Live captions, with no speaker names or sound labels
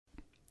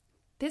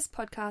This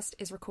podcast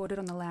is recorded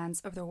on the lands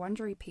of the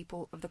Wurundjeri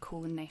people of the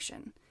Kulin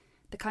Nation.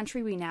 The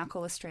country we now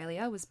call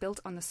Australia was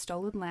built on the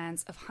stolen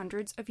lands of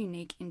hundreds of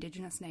unique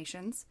Indigenous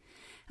nations,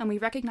 and we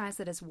recognise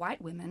that as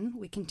white women,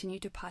 we continue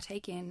to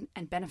partake in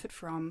and benefit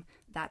from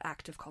that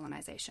act of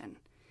colonisation.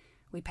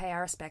 We pay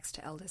our respects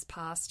to elders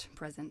past,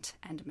 present,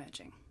 and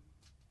emerging.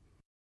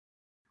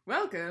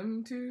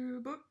 Welcome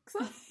to Books.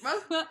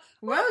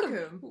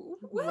 Welcome.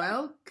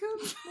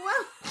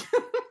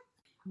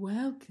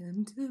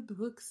 Welcome to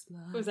Books.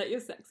 Was that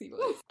your sexy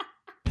voice?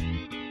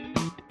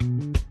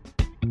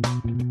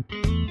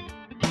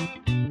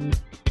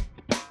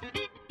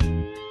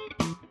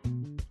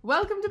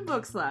 Welcome to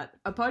Book Slut,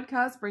 a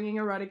podcast bringing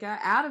erotica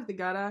out of the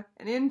gutter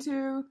and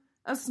into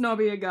a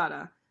snobbier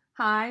gutter.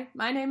 Hi,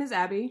 my name is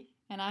Abby.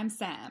 And I'm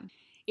Sam.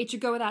 It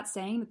should go without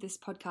saying that this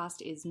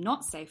podcast is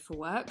not safe for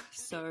work,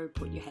 so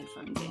put your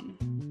headphones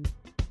in.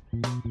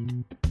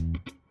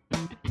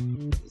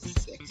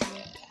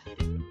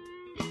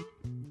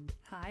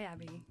 Hi,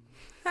 Abby.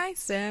 Hi,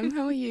 Sam.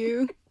 How are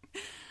you?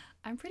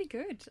 I'm pretty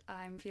good.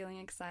 I'm feeling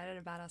excited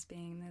about us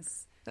being in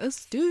this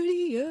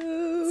studio.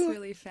 It's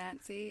really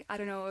fancy. I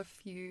don't know if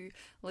you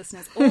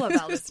listeners, all of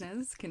our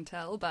listeners can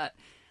tell, but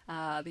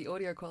the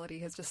audio quality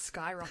has just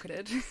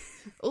skyrocketed.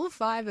 All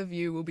 5 of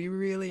you will be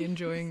really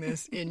enjoying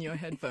this in your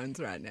headphones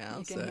right now.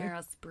 You can hear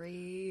us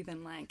breathe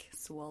and like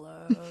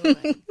swallow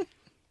and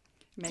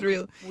make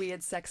real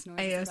weird sex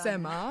noises.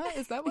 ASMR?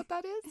 Is that what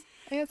that is?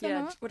 ASMR?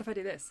 Yeah. What if I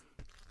do this?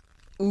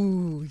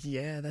 Ooh,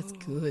 yeah, that's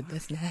good.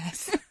 That's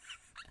nice.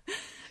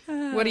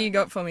 What do you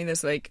got for me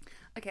this week?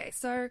 Okay,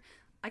 so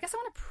I guess I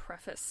want to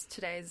preface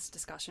today's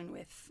discussion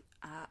with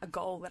a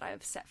goal that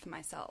I've set for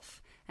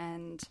myself.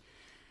 And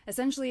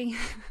essentially,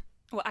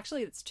 well,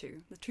 actually it's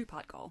the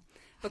 2-part goal.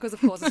 Because,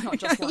 of course, it's not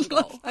just one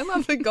goal. I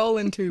love the goal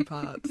in 2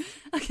 parts.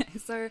 Okay,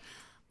 so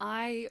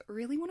I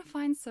really want to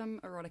find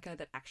some erotica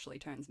that actually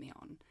turns me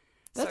on.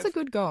 That's a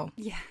good goal.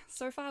 Yeah.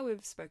 So far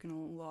we've spoken a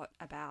lot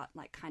about,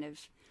 like, kind of,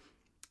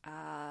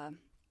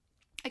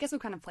 I guess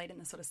we've kind of played in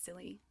the sort of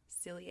silly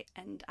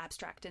and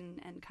abstract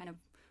and kind of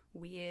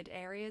weird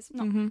areas.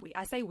 Not weird.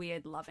 I say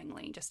weird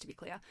lovingly, just to be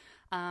clear.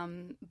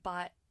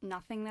 But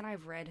nothing that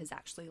I've read has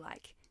actually,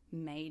 like,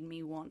 made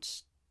me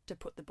want to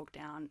put the book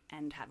down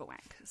and have a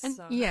wank.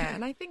 So. Yeah,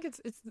 and I think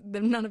it's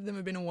none of them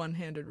have been a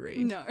one-handed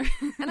read. No.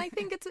 And I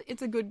think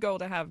it's a good goal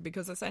to have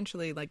because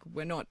essentially, like,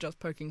 we're not just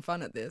poking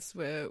fun at this.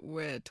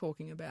 We're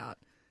talking about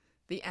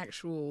the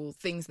actual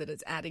things that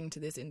it's adding to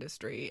this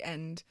industry,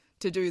 and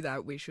to do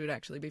that, we should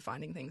actually be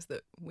finding things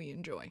that we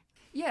enjoy.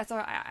 Yeah, so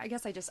I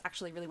guess I just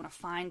actually really want to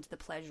find the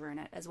pleasure in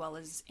it as well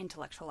as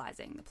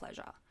intellectualizing the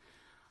pleasure.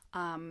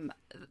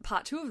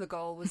 Part 2 of the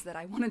goal was that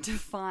I wanted to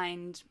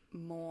find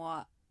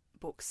more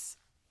books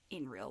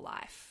in real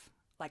life,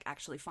 like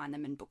actually find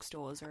them in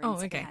bookstores or in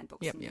secondhand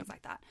books and things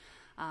like that.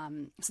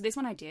 So this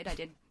one I did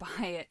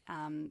buy it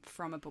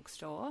from a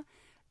bookstore,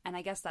 and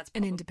I guess that's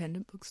an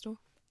independent bookstore.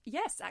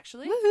 Yes,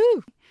 actually.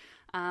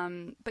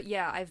 Woohoo! But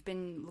yeah, I've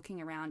been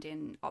looking around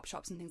in op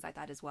shops and things like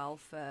that as well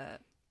for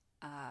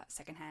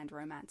secondhand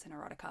romance and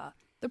erotica.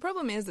 The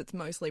problem is it's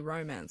mostly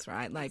romance,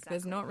 right? Like,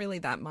 There's not really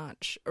that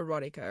much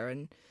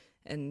erotica,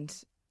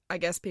 and I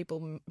guess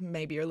people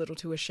maybe are a little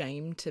too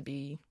ashamed to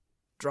be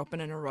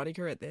dropping an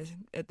erotica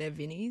at their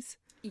vinnies.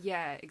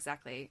 Yeah,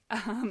 exactly.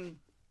 And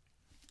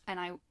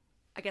I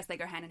guess they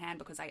go hand in hand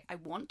because I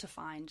want to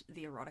find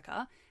the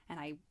erotica and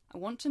I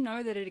want to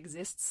know that it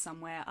exists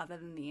somewhere other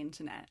than the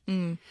internet.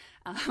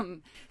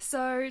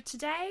 So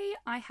today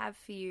I have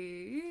for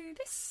you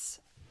this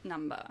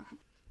number.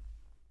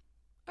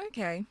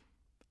 Okay.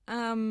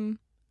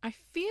 I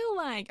feel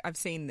like I've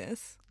seen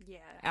this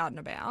out and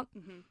about.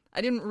 Mm-hmm. I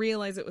didn't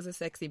realise it was a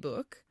sexy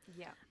book.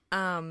 Yeah.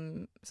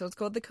 So it's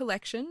called The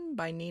Collection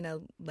by Nina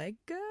Legger.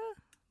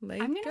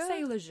 I'm going to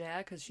say Legere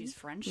because she's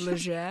French.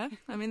 Legere.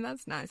 I mean,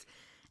 that's nice.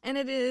 And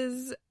it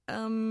is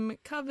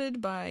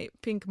covered by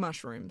pink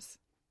mushrooms.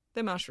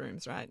 They're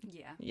mushrooms, right?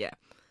 Yeah. Yeah.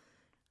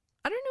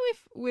 I don't know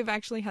if we've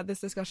actually had this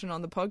discussion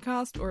on the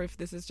podcast or if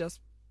this has just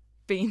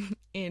been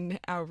in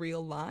our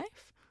real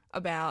life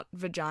about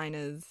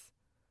vaginas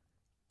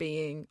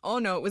being... Oh,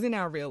 no, it was in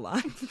our real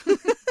life.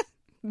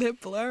 They're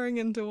blurring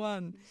into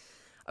one.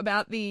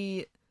 About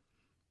the...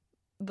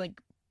 like,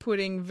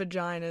 putting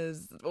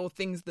vaginas or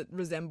things that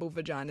resemble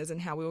vaginas and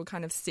how we were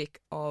kind of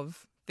sick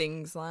of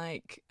things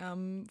like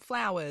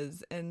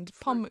flowers and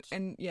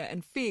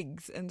and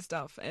figs and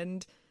stuff.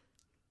 And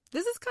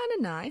this is kind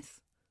of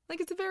nice.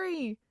 Like, it's a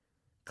very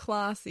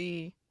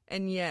classy,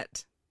 and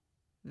yet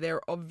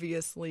they're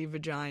obviously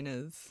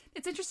vaginas.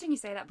 It's interesting you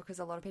say that because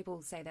a lot of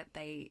people say that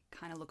they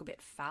kind of look a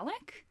bit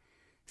phallic.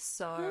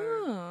 So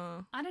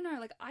I don't know,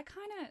 like I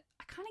kind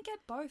of get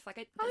both.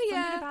 Like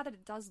something about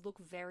it does look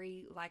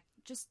very like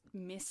just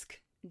misc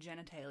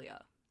genitalia.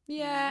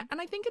 Yeah,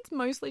 and I think it's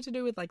mostly to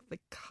do with like the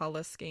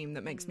color scheme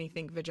that makes me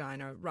think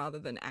vagina rather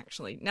than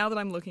actually. Now that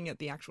I'm looking at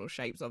the actual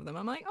shapes of them,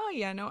 I'm like, oh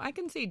yeah, no, I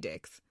can see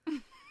dicks.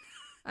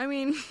 I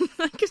mean,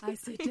 I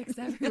see dicks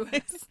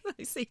everywhere.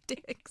 I see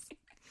dicks.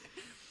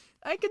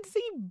 I can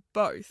see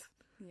both.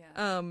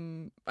 Yeah.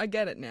 I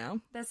get it now.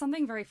 There's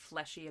something very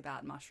fleshy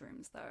about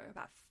mushrooms, though,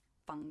 about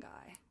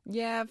fungi.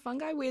 Yeah,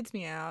 fungi weirds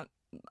me out.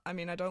 I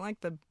mean, I don't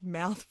like the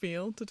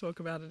mouthfeel, to talk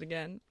about it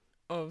again,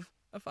 of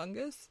a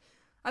fungus.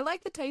 I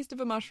like the taste of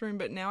a mushroom,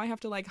 but now I have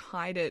to, like,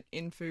 hide it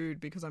in food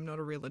because I'm not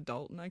a real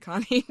adult and I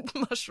can't eat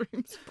the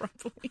mushrooms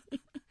properly.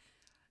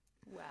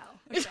 Wow.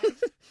 Okay.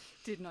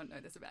 Did not know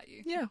this about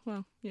you. Yeah,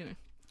 well, you know,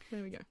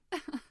 there we go.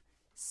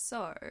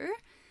 So,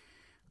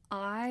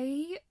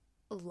 I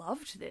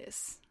loved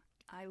this.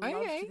 I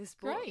loved this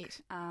book.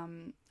 Great.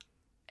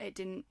 It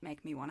didn't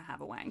make me want to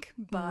have a wank,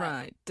 but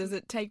Right. Does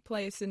it take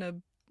place in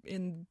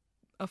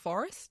a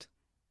forest?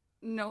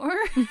 no.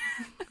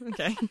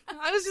 Okay.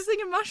 I was just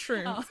thinking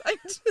mushrooms. Oh.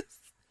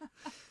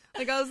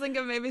 I was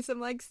thinking maybe some,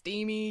 like,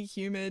 steamy,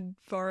 humid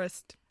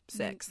forest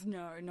sex.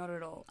 No, not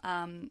at all.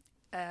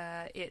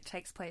 It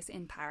takes place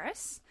in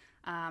Paris.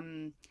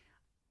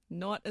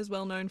 Not as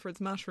well known for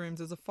its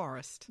mushrooms as a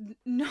forest.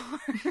 No.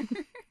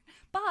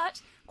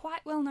 But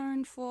quite well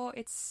known for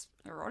its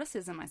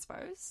eroticism, I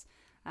suppose.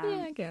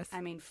 Yeah, I guess.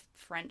 I mean,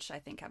 French, I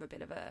think, have a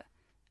bit of a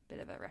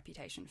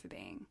reputation for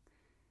being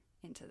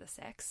into the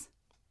sex.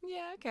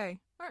 Yeah, okay.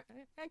 All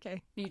right,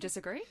 okay. You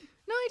disagree?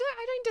 No,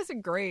 I don't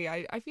disagree.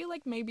 I feel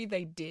like maybe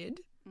they did.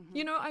 Mm-hmm.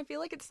 You know, I feel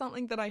like it's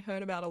something that I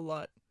heard about a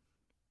lot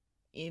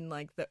in,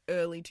 like, the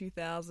early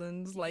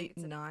 2000s, late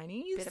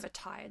 90s. Bit of a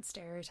tired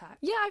stereotype.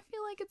 Yeah, I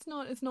feel like it's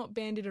not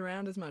bandied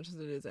around as much as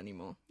it is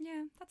anymore.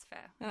 Yeah, that's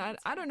fair. And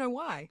I don't know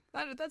why.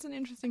 That's an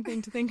interesting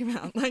thing to think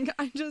about. Like,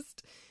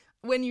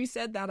 when you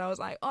said that, I was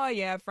like, oh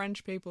yeah,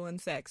 French people and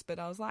sex. But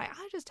I was like,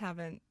 I just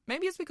haven't.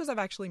 Maybe it's because I've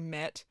actually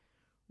met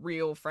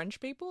real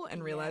French people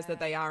and realized that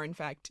they are, in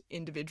fact,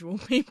 individual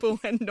people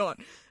and not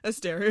a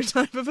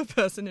stereotype of a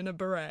person in a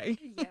beret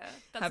Yeah,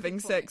 that's having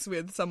sex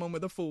with someone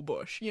with a full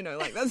bush. You know,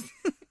 like, that's...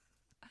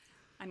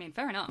 I mean,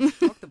 fair enough.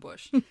 Rock the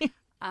bush.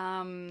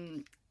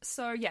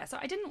 So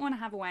I didn't want to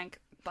have a wank,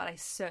 but I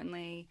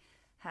certainly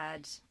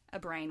had a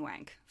brain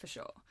wank for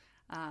sure.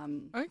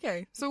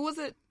 Okay, so was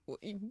it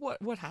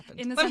what happened?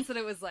 In the sense that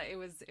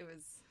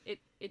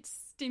it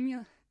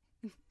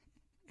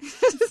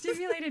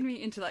stimulated me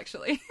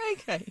intellectually.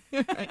 Okay,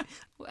 right.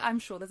 I'm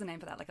sure there's a name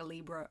for that, like a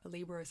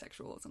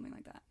librosexual or something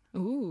like that.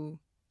 Ooh,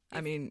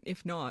 I mean,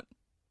 if not,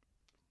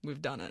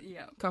 we've done it.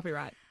 Yeah.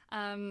 Copyright.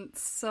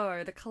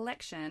 So the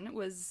collection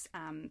was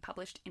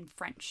published in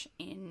French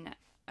in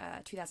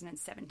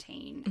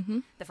 2017. Mm-hmm.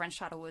 The French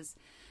title was,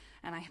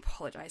 and I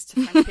apologise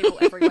to French people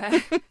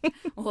everywhere,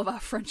 all of our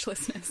French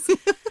listeners,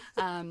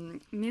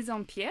 Mise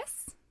en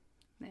pièces,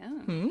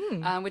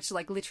 which,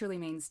 like, literally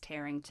means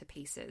tearing to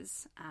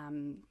pieces.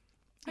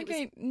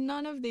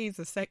 None of these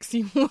are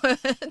sexy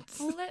words.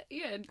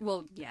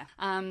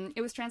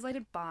 It was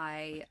translated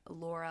by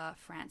Laura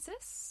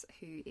Francis,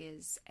 who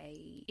is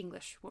a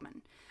English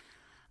woman.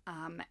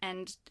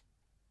 And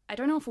I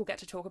don't know if we'll get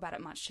to talk about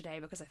it much today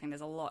because I think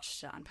there's a lot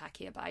to unpack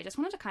here, but I just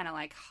wanted to kind of,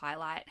 like,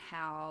 highlight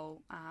how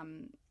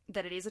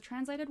that it is a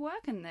translated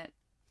work, and that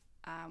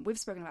we've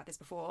spoken about this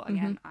before,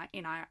 again,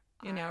 in our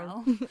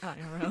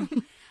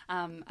IRL,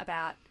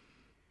 about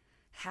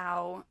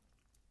how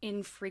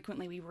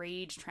infrequently we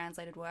read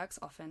translated works.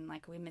 Often,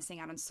 like, we're missing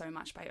out on so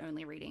much by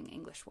only reading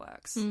English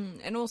works.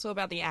 And also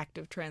about the act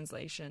of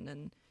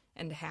translation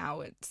and how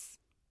it's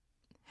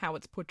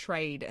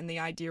portrayed, and the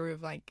idea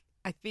of, like,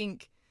 I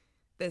think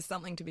there's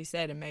something to be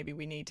said, and maybe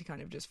we need to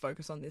kind of just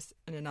focus on this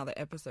in another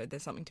episode.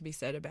 There's something to be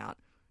said about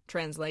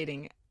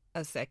translating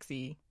a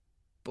sexy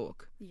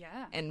book.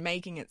 Yeah. And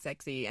making it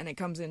sexy. And it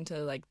comes into,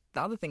 like,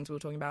 the other things we were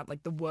talking about,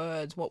 like the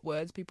words, what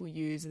words people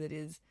use that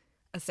is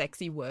a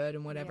sexy word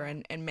and whatever.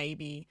 Yeah. And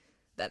maybe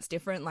that's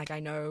different. Like,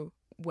 I know,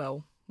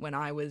 well, when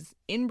I was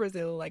in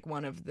Brazil, like,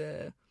 one of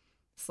the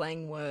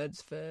slang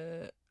words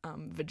for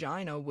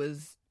vagina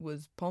was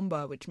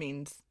pomba, which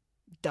means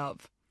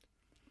dove.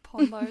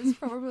 Pombo is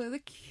probably the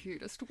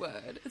cutest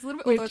word. It's a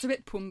little bit, although it's a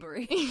bit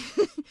pumbery.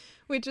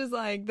 Which is,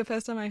 like, the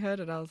first time I heard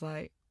it, I was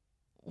like,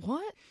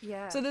 what?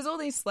 Yeah. So there's all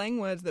these slang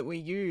words that we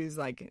use,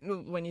 like,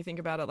 when you think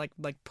about it,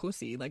 like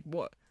pussy, like,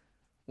 what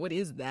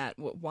is that?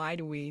 Why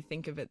do we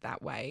think of it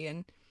that way?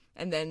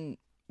 And then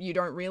you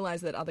don't realize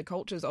that other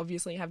cultures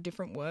obviously have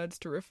different words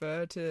to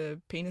refer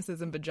to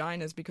penises and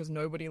vaginas because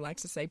nobody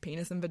likes to say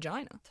penis and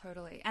vagina.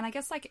 Totally. And I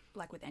guess, like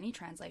with any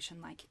translation,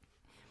 like,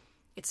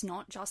 it's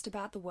not just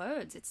about the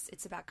words.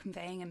 It's about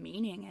conveying a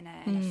meaning and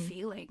a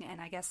feeling.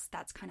 And I guess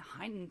that's kind of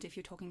heightened if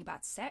you're talking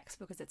about sex,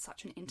 because it's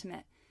such an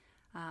intimate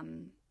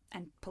and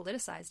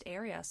politicized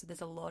area. So there's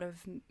a lot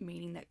of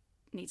meaning that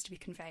needs to be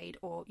conveyed,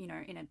 or, you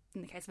know, in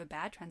the case of a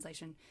bad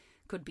translation,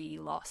 could be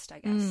lost, I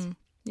guess.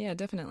 Yeah,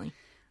 definitely.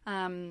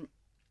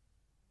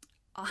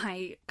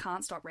 I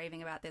can't stop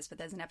raving about this, but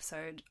there's an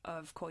episode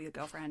of Call Your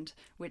Girlfriend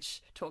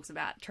which talks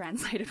about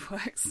translated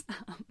works,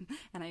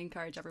 and I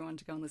encourage everyone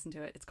to go and listen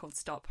to it. It's called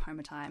Stop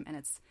Homer Time, and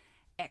it's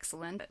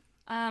excellent.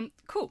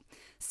 Cool.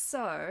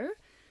 So,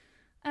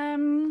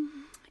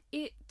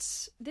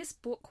 it this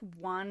book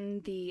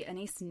won the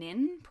Anise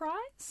Nin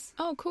Prize.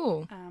 Oh,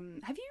 cool.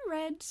 Have you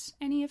read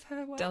any of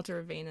her work? Delta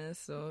of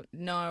Venus, or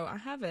no, I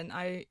haven't.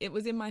 It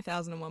was in my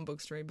 1001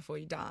 Books to Read Before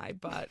You Die,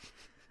 but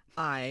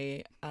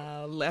I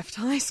left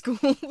high school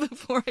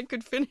before I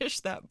could finish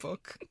that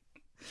book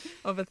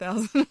of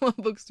 1001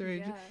 Books to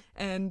Read,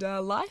 and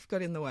life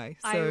got in the way.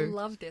 So. I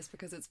love this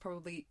because it's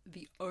probably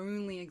the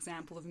only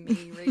example of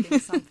me reading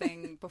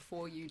something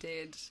before you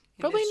did.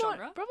 Probably this not.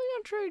 genre. Probably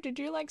not true. Did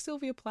you like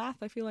Sylvia Plath?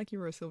 I feel like you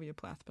were a Sylvia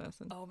Plath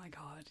person. Oh my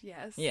god,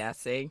 yes. Yeah.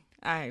 See,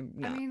 no. I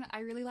mean, I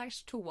really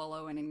liked to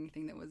wallow in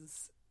anything that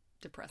was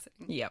depressing.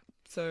 Yep.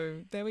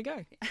 So there we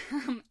go.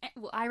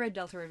 Well, I read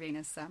Delta of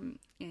Venus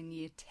in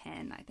year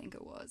 10, I think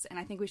it was, and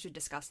I think we should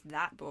discuss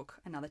that book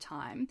another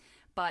time.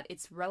 But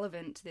it's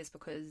relevant to this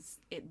because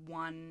it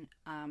won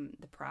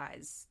the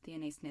prize, the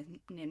Anise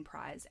Nin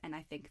Prize, and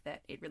I think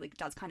that it really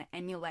does kind of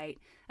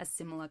emulate a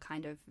similar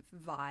kind of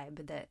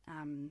vibe that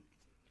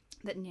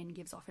that Nin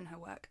gives off in her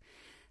work.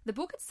 The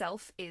book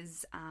itself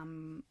is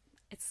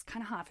it's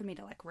kind of hard for me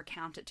to like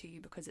recount it to you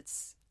because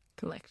it's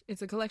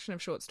a collection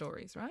of short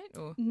stories, right?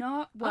 Or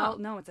no,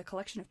 it's a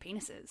collection of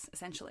penises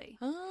essentially.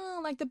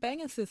 Oh, like the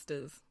Banger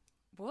Sisters.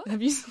 What?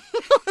 Have you?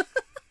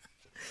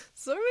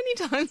 So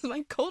many times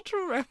my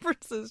cultural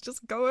references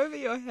just go over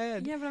your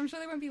head. Yeah, but I'm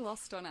sure they won't be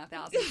lost on our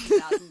thousands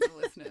and thousands of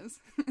listeners.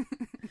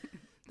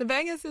 The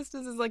Banger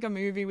Sisters is like a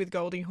movie with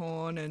Goldie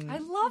Hawn and... I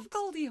love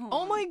Goldie Hawn.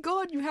 Oh my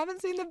god, you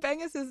haven't seen the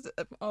Banger Sisters?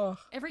 Oh.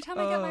 Every time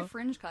I get my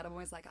fringe cut, I'm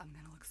always like, I'm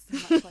going to look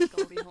so much like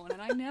Goldie Hawn,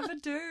 and I never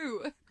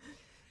do.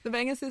 The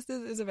Banger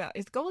Sisters is about...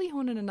 It's Goldie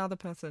Hawn and another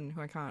person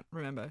who I can't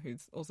remember,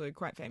 who's also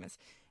quite famous.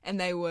 And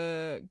they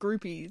were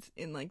groupies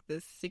in like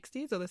the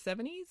 60s or the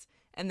 70s.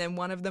 And then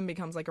one of them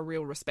becomes like a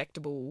real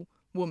respectable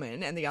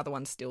woman, and the other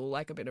one's still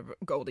like a bit of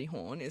Goldie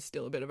Hawn, is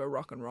still a bit of a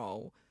rock and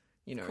roll,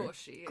 you know, of course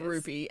she is.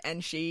 Groupie.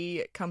 And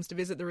she comes to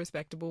visit the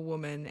respectable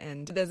woman,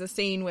 and there's a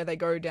scene where they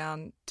go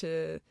down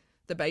to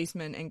the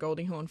basement and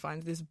Goldie Hawn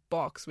finds this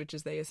box, which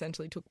is they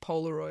essentially took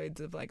Polaroids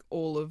of like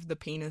all of the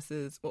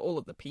penises, or all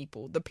of the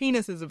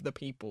penises of the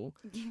people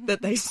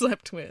that they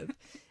slept with.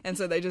 And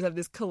so they just have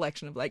this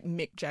collection of like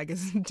Mick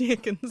Jagger's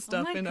dick and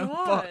stuff in a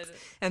box.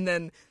 And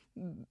then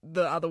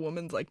the other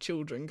woman's like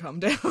children come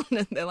down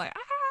and they're like,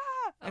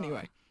 ah!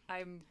 Anyway.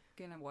 I'm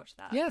gonna watch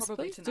that. Yes,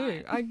 probably please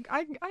tonight. do.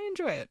 I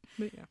enjoy it.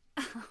 But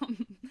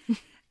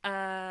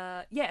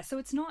yeah. So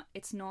it's not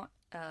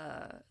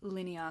a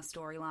linear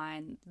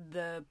storyline.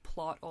 The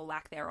plot or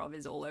lack thereof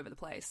is all over the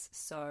place.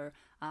 So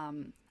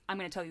I'm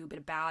going to tell you a bit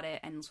about it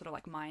and sort of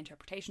like my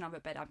interpretation of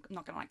it, but I'm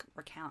not going to like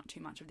recount too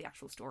much of the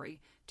actual story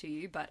to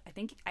you. But I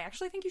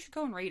actually think you should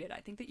go and read it. I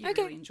think that you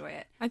really enjoy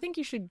it. I think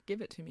you should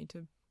give it to me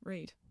to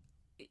read.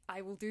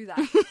 I will do that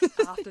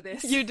after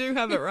this. You do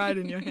have it right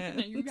in your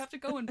hand. You have to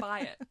go and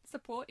buy it.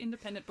 Support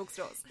independent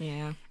bookstores.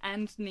 Yeah.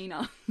 And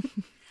Nina.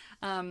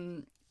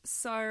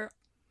 So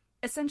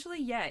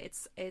essentially, yeah,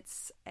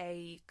 it's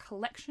a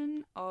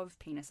collection of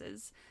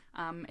penises.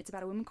 It's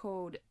about a woman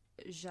called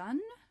Jeanne,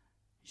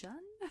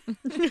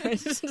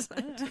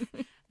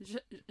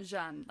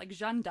 like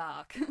Jeanne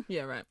d'Arc.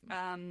 Yeah, right.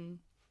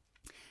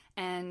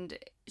 And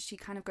she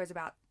kind of goes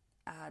about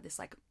this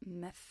like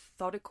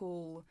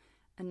methodical,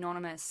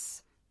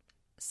 anonymous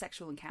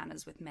sexual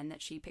encounters with men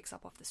that she picks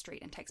up off the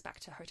street and takes back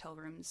to hotel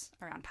rooms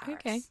around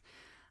Paris. Okay.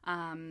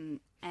 And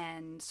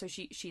so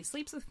she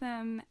sleeps with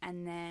them,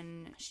 and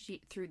then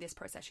through this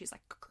process she's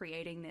like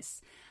creating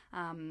this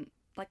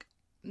like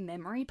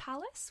memory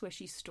palace where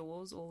she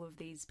stores all of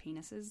these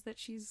penises that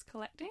she's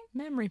collecting.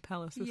 Memory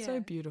palace is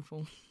so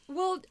beautiful.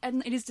 Well,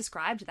 and it is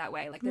described that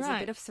way. Like there's Right. a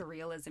bit of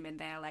surrealism in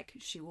there. Like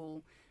she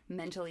will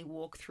mentally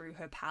walk through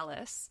her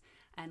palace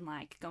and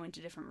like go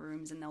into different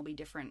rooms, and there'll be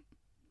different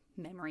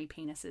memory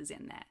penises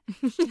in there.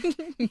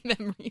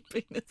 Memory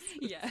penis.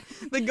 Yeah.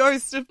 The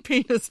ghost of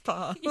penis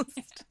past. Yeah.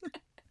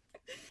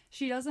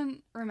 She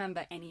doesn't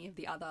remember any of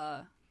the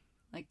other,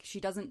 like, she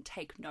doesn't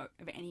take note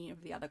of any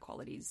of the other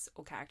qualities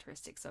or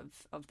characteristics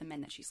of the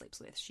men that she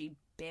sleeps with. She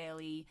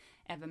barely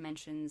ever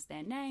mentions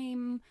their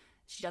name.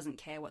 She doesn't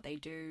care what they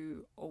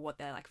do or what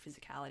their, like,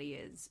 physicality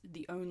is.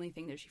 The only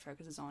thing that she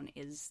focuses on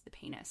is the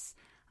penis.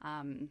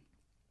 And,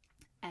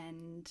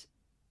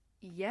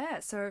 yeah,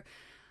 so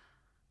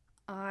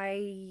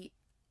I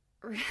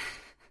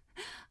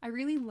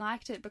really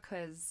liked it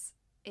because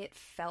it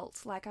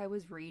felt like I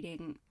was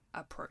reading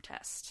a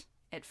protest.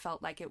 It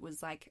felt like it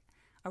was like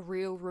a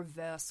real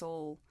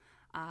reversal,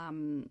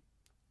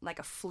 like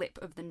a flip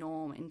of the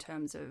norm in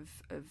terms of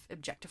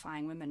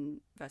objectifying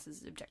women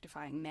versus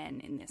objectifying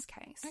men in this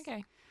case.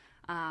 Okay.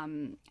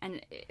 And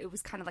it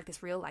was kind of like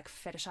this real like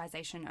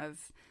fetishization of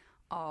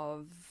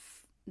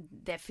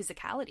their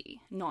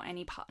physicality, not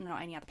any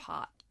other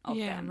part of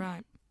them. Yeah,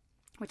 right.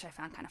 Which I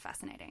found kind of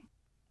fascinating.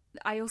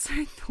 I also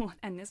thought,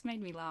 and this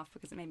made me laugh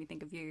because it made me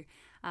think of you.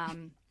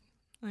 I'm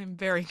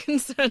very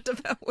concerned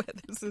about where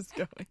this is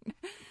going.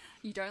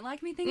 You don't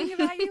like me thinking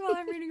about you while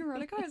I'm reading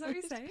erotica? Is that what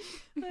you're saying?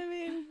 I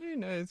mean, who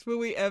knows? Will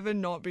we ever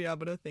not be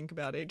able to think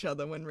about each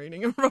other when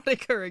reading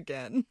erotica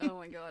again? Oh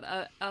my god,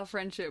 our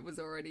friendship was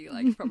already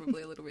like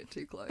probably a little bit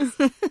too close.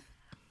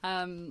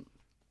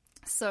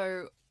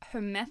 So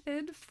her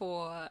method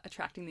for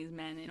attracting these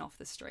men in off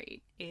the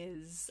street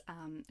is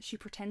she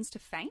pretends to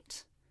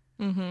faint.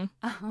 Mm-hmm.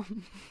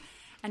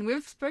 And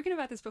we've spoken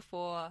about this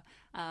before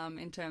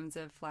in terms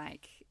of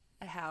like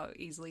how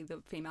easily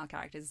the female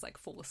characters like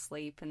fall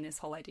asleep and this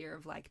whole idea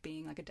of like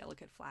being like a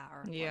delicate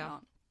flower and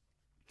whatnot.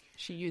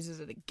 She uses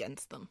it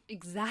against them.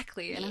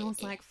 Exactly. And I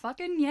was like,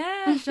 fucking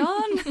yeah,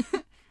 John. So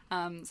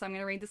I'm going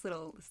to read this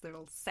little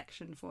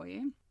section for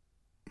you.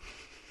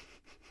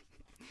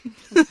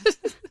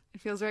 It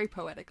feels very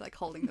poetic, like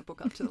holding the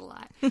book up to the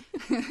light.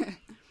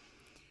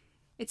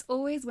 It's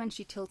always when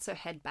she tilts her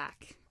head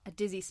back, a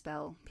dizzy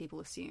spell, people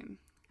assume.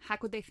 How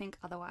could they think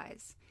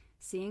otherwise?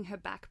 Seeing her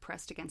back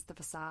pressed against the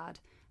facade,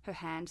 her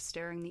hand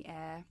stirring the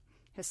air,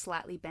 her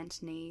slightly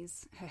bent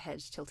knees, her head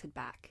tilted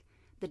back,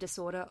 the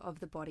disorder of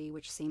the body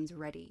which seems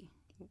ready,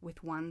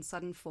 with one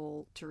sudden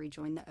fall to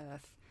rejoin the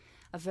earth,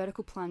 a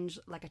vertical plunge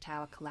like a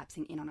tower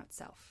collapsing in on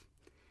itself.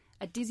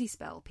 A dizzy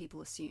spell,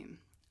 people assume,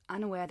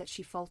 unaware that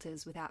she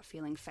falters without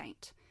feeling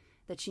faint,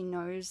 that she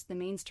knows the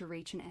means to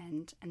reach an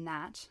end, and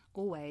that,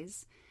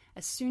 always,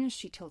 as soon as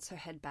she tilts her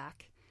head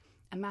back,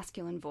 a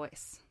masculine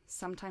voice,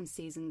 sometimes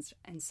seasoned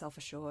and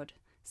self-assured,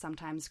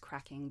 sometimes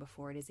cracking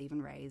before it is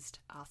even raised,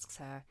 asks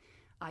her,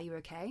 "Are you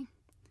okay?"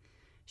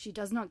 She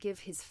does not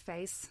give his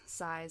face,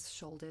 size,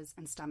 shoulders,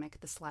 and stomach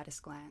the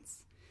slightest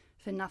glance,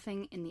 for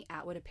nothing in the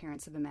outward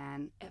appearance of a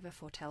man ever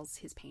foretells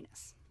his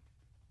penis.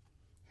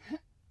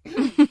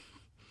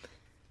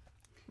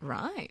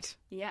 Right.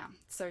 Yeah,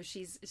 so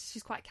she's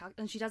quite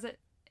and she does it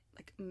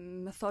like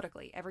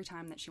methodically every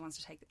time that she wants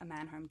to take a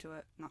man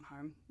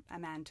a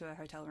man to a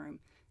hotel room.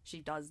 She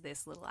does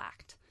this little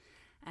act,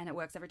 and it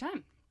works every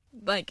time.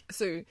 Like,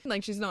 so,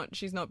 like, she's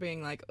not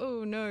being like,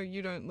 oh no,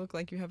 you don't look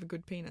like you have a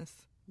good penis.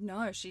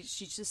 No, she's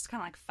just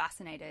kind of like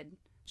fascinated.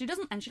 She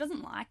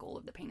doesn't like all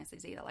of the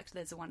penises either. Like,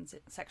 there's the one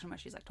section where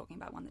she's like talking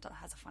about one that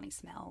has a funny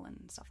smell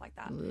and stuff like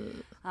that.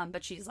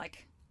 But she's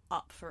like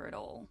up for it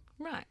all.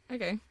 Right.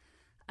 Okay.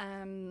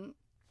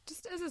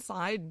 Just as a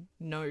side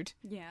note,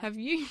 yeah. Have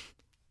you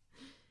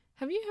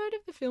heard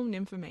of the film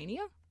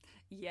Nymphomania?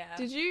 Yeah.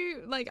 Did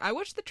you, like, I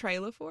watched the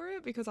trailer for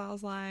it because I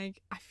was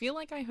like, I feel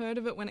like I heard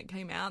of it when it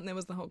came out and there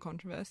was the whole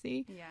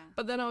controversy. Yeah.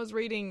 But then I was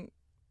reading,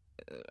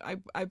 I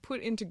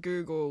put into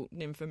Google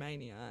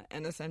Nymphomania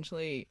and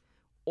essentially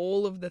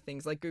all of the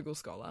things, like Google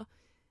Scholar,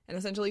 and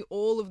essentially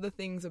all of the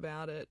things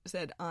about it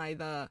said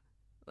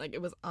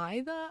it was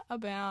either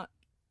about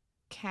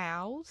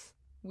cows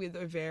with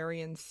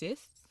ovarian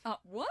cysts.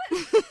 What?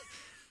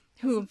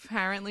 Who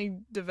apparently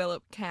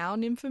developed cow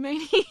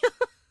nymphomania.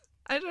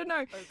 I don't know.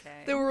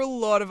 Okay. There were a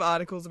lot of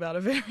articles about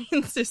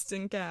ovarian cysts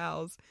in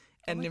cows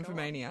and Oh my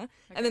nymphomania. God.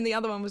 Okay. And then the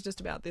other one was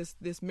just about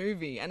this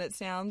movie. And it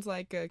sounds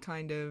like a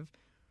kind of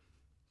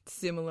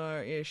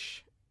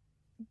similar-ish,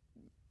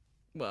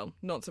 well,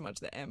 not so much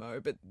the MO,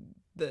 but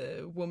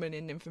the woman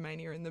in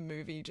nymphomania in the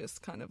movie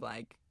just kind of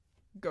like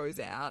goes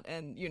out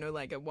and, you know,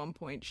 like at one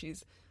point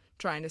she's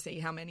trying to see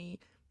how many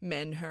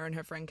men her and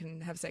her friend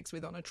can have sex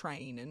with on a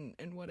train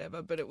and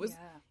whatever, but it was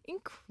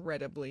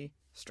incredibly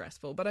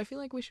stressful. But I feel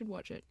like we should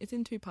watch it. It's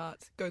in 2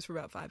 parts, goes for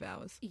about 5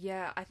 hours.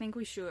 Yeah, I think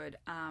we should.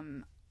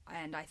 And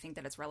I think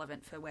that it's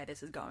relevant for where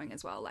this is going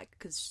as well, like,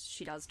 because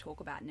she does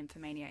talk about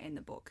nymphomania in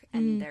the book,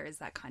 and there is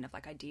that kind of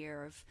like idea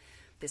of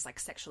this like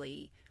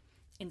sexually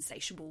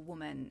insatiable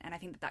woman, and I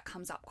think that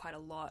comes up quite a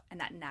lot,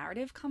 and that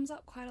narrative comes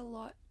up quite a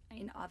lot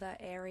in other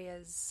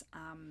areas.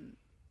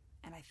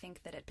 And I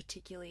think that it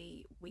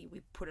particularly,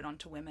 we put it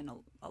onto women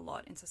a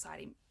lot in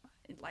society,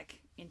 like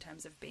in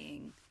terms of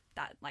being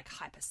that like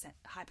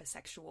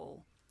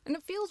hypersexual. And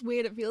it feels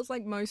weird. It feels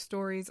like most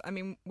stories, I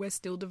mean, we're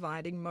still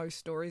dividing most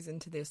stories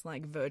into this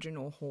like virgin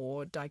or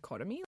whore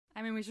dichotomy.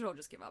 I mean, we should all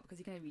just give up because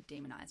you're going to be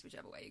demonized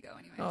whichever way you go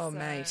anyway. Oh, so...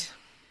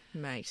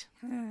 mate.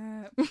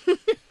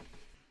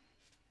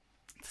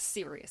 It's a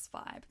serious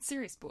vibe.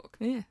 Serious book.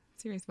 Yeah,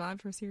 serious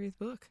vibe for a serious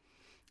book.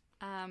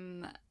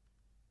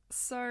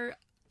 So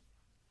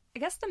I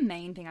guess the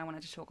main thing I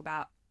wanted to talk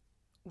about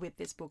with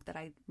this book that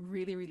I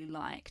really, really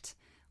liked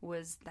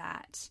was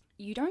that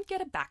you don't get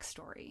a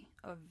backstory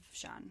of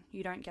Jeanne.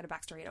 You don't get a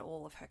backstory at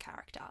all of her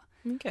character.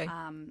 Okay.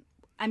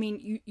 I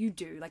mean, you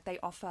do. Like,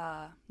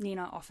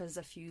 Nina offers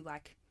a few,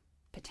 like,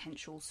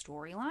 potential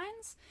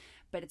storylines,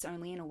 but it's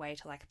only in a way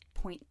to, like,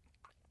 point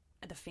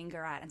the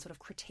finger at and sort of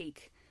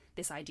critique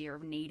this idea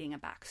of needing a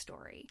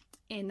backstory,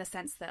 in the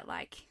sense that,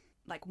 like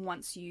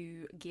once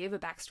you give a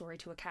backstory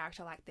to a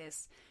character like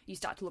this, you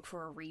start to look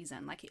for a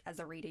reason. Like, as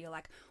a reader, you're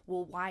like,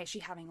 well, why is she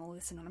having all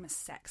this anonymous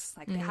sex?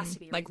 Like, there has to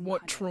be a like reason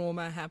what behind it.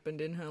 trauma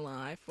happened in her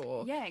life,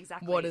 or yeah,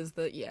 exactly. what is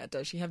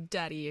does she have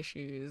daddy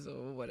issues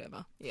or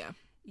whatever?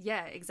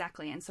 Yeah,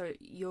 exactly. And so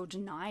you're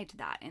denied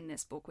that in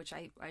this book, which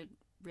I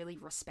really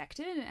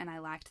respected, and I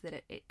liked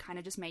that it kind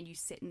of just made you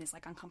sit in this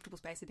like uncomfortable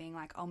space of being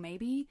like, oh,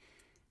 maybe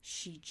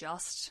she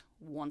just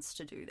wants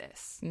to do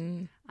this,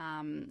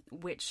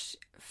 which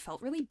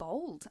felt really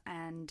bold.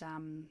 And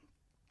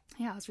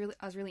I was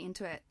really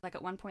into it. Like,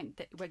 at one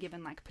point we're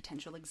given like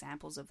potential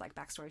examples of like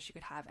backstories she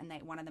could have, and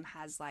one of them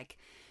has like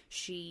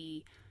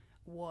she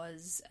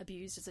was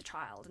abused as a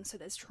child, and so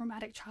there's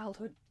traumatic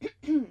childhood,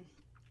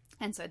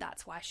 and so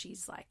that's why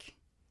she's like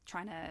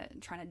trying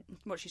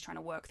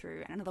to work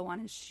through. And another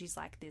one is she's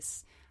like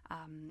this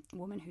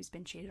woman who's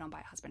been cheated on by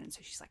her husband, and so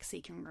she's like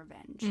seeking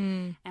revenge.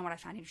 And what I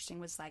found interesting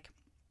was like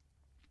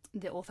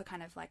the author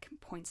kind of like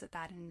points at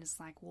that and is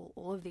like, well,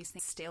 all of these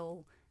things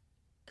still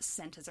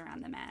centers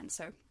around the man.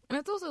 So, and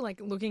it's also like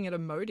looking at a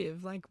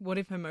motive. Like, what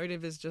if her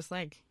motive is just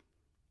like,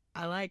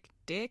 I like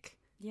dick,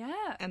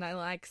 and I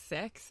like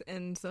sex,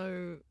 and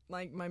so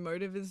like my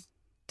motive is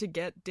to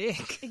get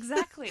dick.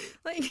 Exactly.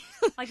 like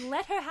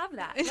let her have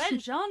that. Let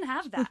Jean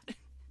have that.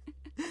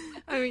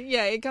 I mean,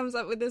 yeah, it comes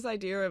up with this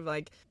idea of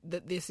like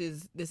that this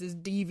is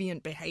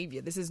deviant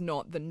behavior. This is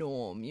not the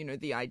norm. You know,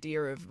 the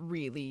idea of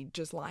really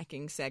just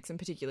liking sex, and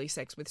particularly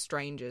sex with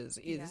strangers,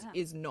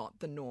 is not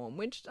the norm.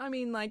 Which, I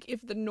mean, like,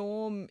 if the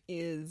norm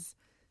is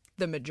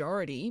the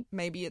majority,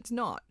 maybe it's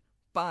not.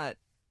 But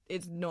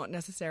it's not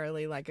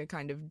necessarily like a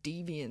kind of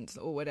deviance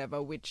or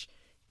whatever, which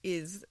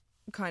is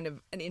kind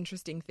of an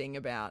interesting thing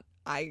about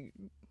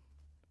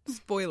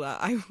spoiler,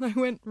 I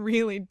went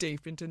really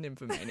deep into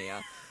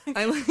nymphomania.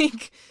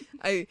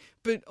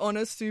 But on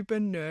a super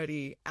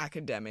nerdy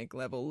academic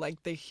level,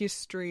 like the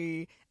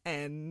history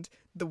and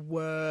the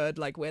word,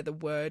 like where the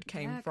word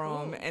came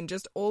from, and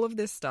just all of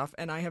this stuff.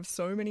 And I have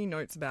so many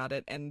notes about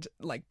it. And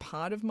like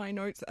part of my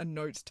notes are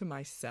notes to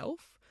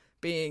myself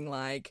being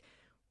like,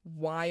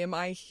 why am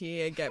I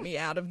here? Get me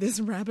out of this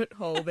rabbit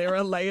hole. There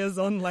are layers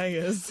on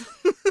layers.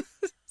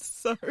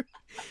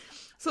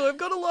 So I've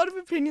got a lot of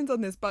opinions on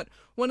this, but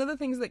one of the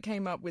things that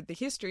came up with the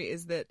history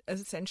is that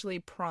essentially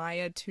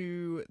prior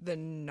to the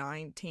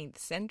 19th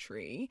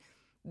century,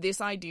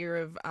 this idea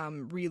of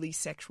really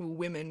sexual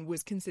women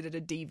was considered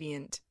a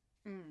deviant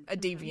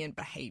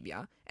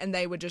behavior, and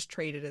they were just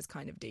treated as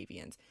kind of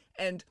deviants.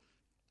 And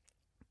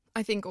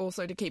I think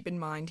also to keep in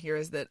mind here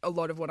is that a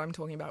lot of what I'm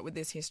talking about with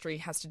this history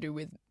has to do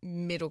with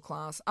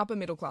upper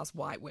middle class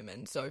white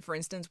women. So, for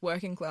instance,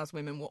 working class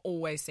women were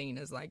always seen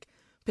as like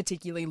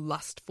particularly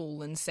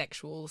lustful and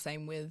sexual,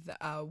 same with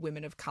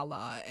women of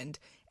colour and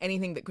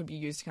anything that could be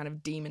used to kind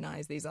of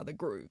demonise these other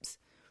groups.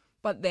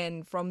 But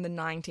then from the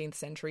 19th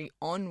century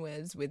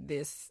onwards, with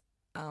this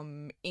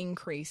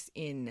increase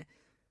in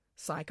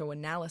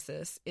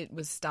psychoanalysis, it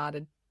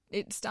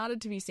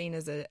started to be seen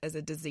as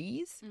a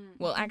disease.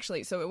 Well,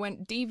 actually, so it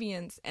went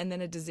deviance and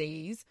then a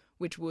disease,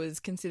 which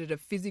was considered a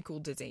physical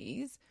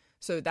disease.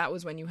 So that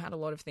was when you had a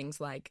lot of things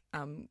like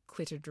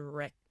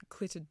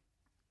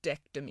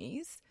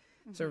clitoridectomies,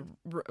 so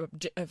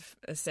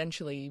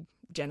essentially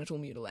genital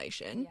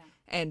mutilation,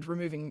 and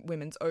removing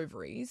women's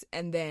ovaries.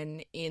 And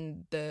then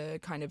in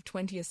the kind of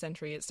 20th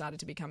century, it started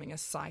to becoming a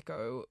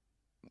psychological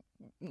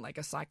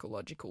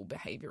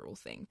behavioural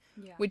thing,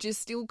 which is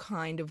still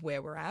kind of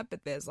where we're at,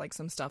 but there's like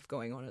some stuff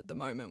going on at the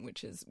moment,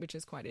 which is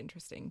quite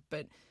interesting.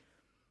 But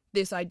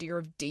this idea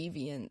of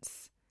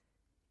deviance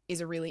is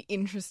a really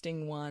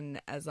interesting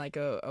one as like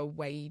a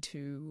way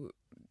to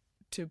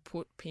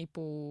put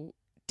people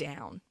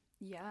down.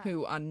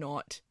 Who are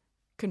not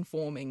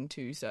conforming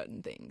to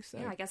certain things. So.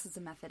 Yeah, I guess it's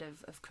a method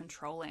of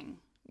controlling.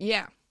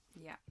 Yeah.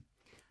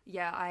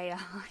 I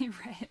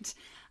read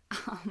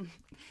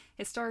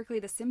historically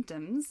the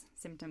symptoms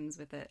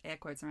with the air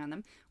quotes around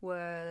them,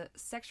 were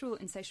sexual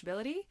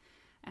insatiability.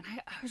 And I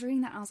was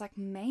reading that and I was like,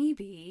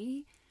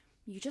 maybe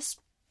you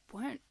just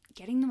weren't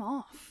getting them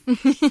off.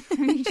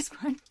 You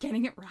just weren't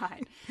getting it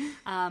right.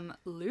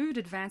 Lewd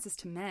advances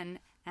to men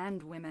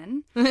and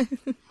women. I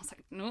was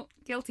like, no,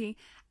 guilty.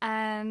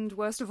 And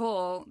worst of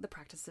all, the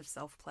practice of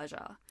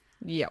self-pleasure.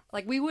 Yep.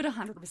 Like, we would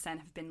 100%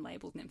 have been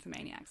labelled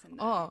nymphomaniacs in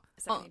the 1700s.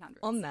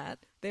 On that,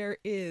 there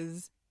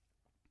is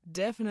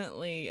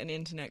definitely an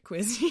internet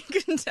quiz you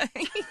can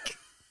take.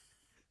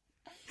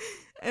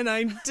 And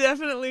I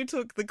definitely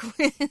took the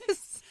quiz.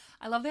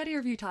 I love the idea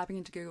of you typing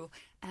into Google,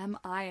 am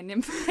I a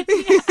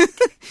nymphomaniac?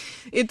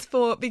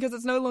 Because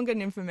it's no longer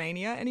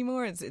nymphomania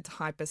anymore. It's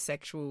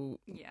hypersexual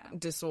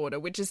disorder,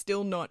 which is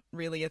still not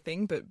really a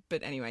thing, but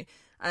anyway.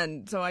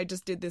 And so I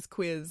just did this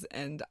quiz,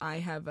 and I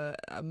have a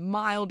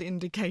mild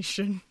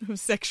indication of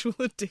sexual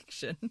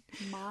addiction.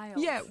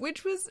 Mild? Yeah,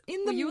 which was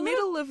in the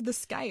middle of the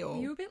scale.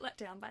 Were you a bit let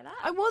down by that?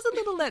 I was a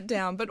little let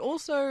down, but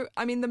also,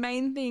 I mean, the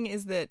main thing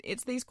is that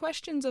it's these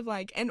questions of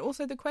like, and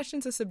also the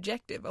questions are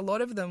subjective. A lot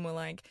of them were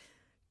like,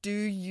 do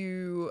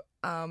you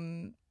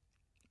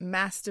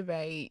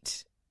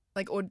masturbate?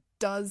 Like, or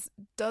does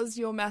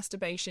your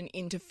masturbation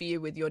interfere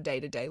with your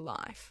day-to-day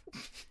life?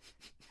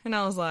 And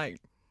I was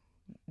like,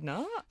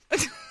 nah.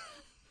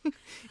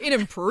 It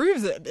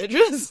improves it,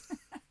 bitches.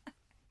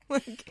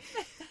 Like,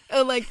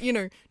 you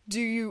know,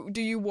 do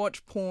you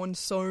watch porn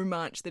so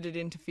much that it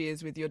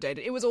interferes with your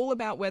day-to-day? It was all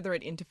about whether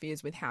it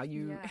interferes with how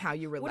you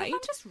relate. What if I'm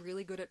just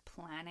really good at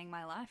planning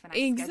my life and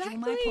I schedule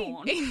my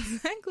porn?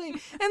 Exactly. And the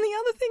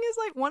other thing is,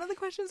 like, one of the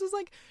questions was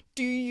like,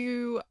 do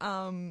you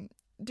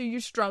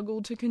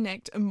struggle to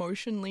connect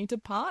emotionally to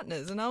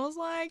partners? And I was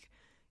like,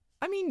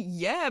 I mean,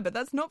 yeah, but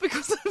that's not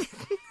because of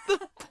the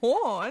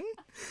porn.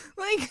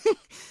 Like,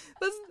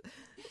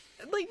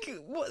 like,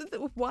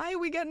 why are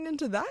we getting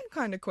into that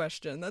kind of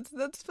question?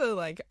 That's for,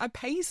 like, I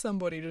pay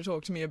somebody to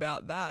talk to me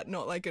about that,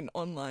 not like an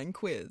online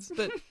quiz.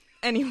 But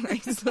anyway,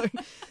 so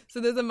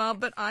there's a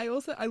but I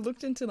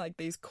looked into, like,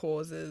 these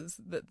causes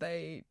that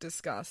they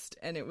discussed,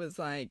 and it was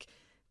like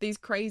these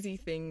crazy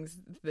things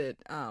that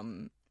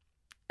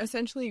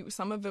essentially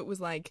some of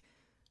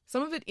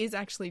it is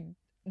actually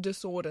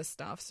disorder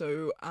stuff.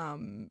 So,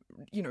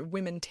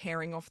 women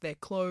tearing off their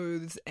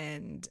clothes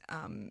and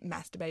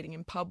masturbating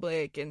in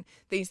public, and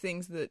these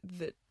things that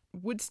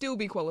would still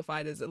be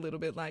qualified as a little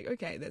bit like,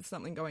 okay, there's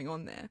something going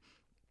on there.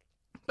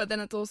 But then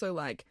it's also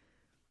like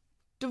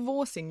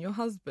divorcing your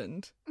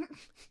husband,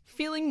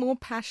 feeling more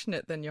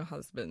passionate than your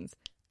husband's,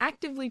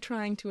 actively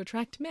trying to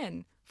attract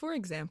men. For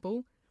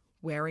example,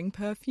 wearing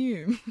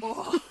perfume.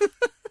 Oh,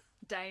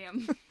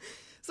 damn.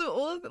 So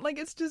all of like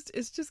it's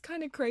just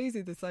kind of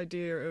crazy, this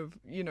idea of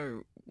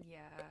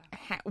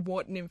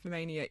what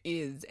nymphomania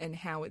is and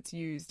how it's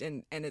used,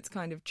 and it's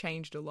kind of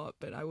changed a lot.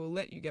 But I will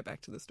let you get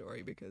back to the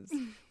story because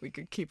we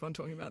could keep on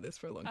talking about this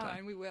for a long time. Oh,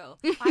 and we will.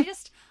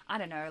 I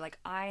don't know. Like,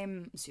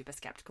 I'm super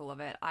skeptical of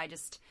it.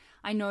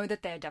 I know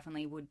that there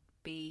definitely would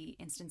be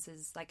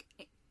instances like,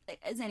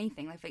 as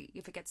anything, like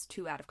if it gets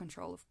too out of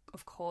control,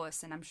 of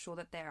course. And I'm sure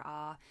that there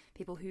are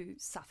people who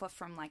suffer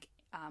from like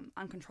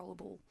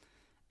uncontrollable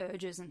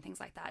urges and things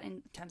like that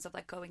in terms of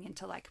like going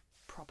into like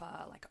proper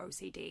like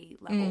OCD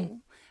level.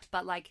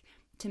 But like,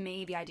 to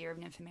me, the idea of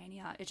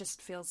nymphomania, it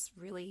just feels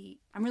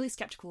I'm really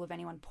skeptical of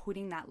anyone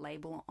putting that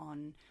label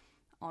on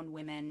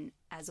women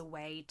as a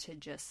way to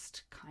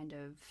just kind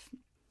of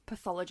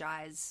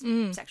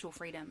pathologize sexual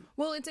freedom.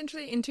 Well, it's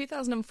interesting. In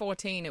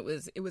 2014, it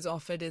was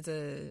offered as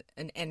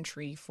an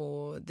entry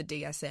for the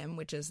DSM,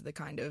 which is the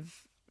kind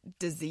of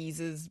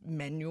diseases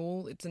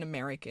manual. It's an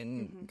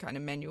American kind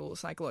of manual,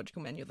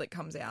 psychological manual that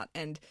comes out,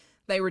 and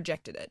they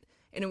rejected it.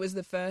 And it was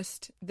the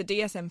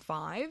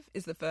DSM-5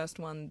 is the first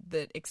one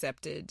that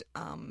accepted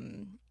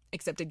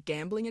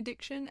gambling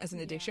addiction as an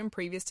addiction.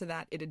 Previous to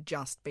that, it had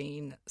just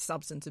been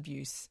substance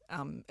abuse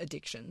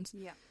addictions.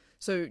 Yeah.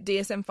 So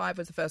DSM-5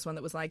 was the first one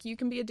that was like, you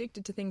can be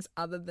addicted to things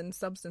other than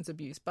substance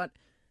abuse. But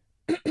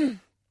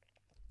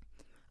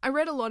I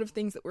read a lot of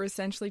things that were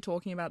essentially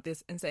talking about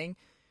this and saying,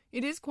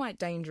 it is quite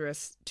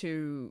dangerous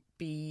to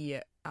be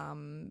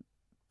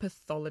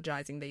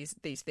pathologizing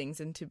these things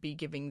and to be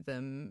giving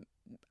them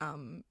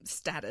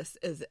status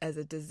as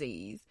a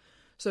disease.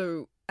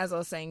 So, as I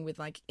was saying, with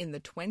like in the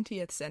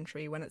 20th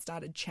century, when it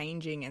started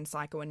changing and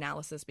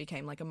psychoanalysis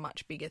became like a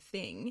much bigger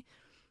thing,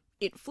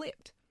 it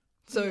flipped.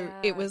 So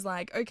it was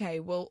like, okay,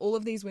 well, all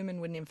of these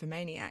women were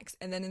nymphomaniacs.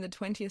 And then in the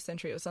 20th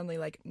century, it was suddenly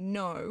like,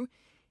 no,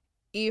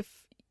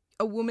 if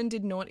a woman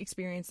did not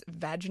experience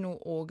vaginal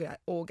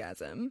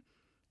orgasm,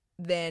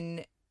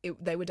 then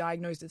they were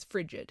diagnosed as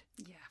frigid.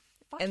 Yeah,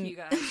 fuck you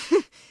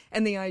guys.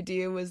 And the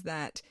idea was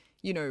that,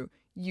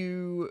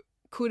 you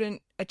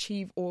couldn't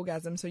achieve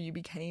orgasm, so you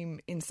became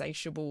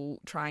insatiable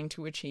trying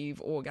to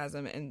achieve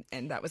orgasm,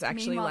 and that was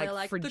actually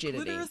like frigidity.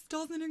 The clitoris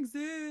doesn't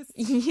exist.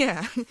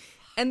 Yeah.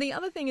 And the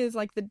other thing is,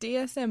 like, the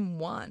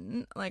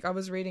DSM-1, like, I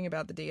was reading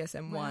about the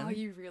DSM-1. Wow,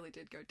 you really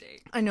did go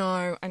deep. I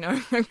know,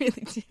 I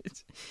really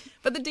did.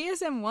 But the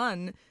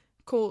DSM-1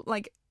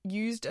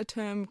 used a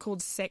term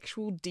called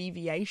sexual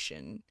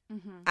deviation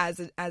as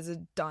a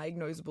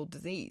diagnosable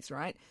disease,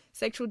 right?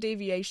 Sexual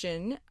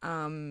deviation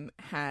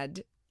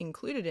had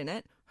included in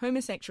it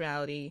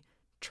homosexuality,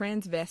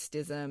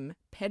 transvestism,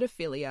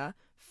 pedophilia,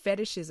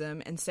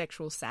 fetishism, and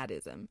sexual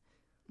sadism.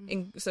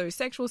 So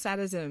sexual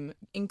sadism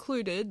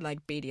included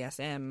like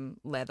BDSM,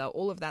 leather,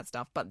 all of that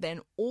stuff, but then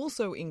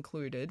also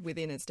included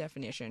within its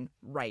definition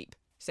rape,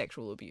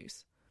 sexual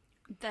abuse.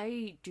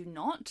 They do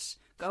not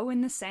go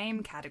in the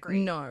same category.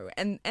 No,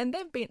 and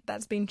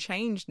that's been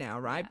changed now,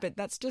 right? Yeah.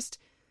 But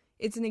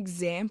it's an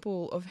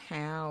example of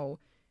how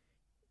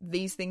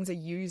these things are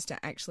used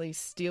to actually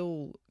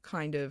still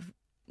kind of,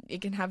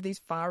 it can have these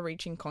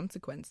far-reaching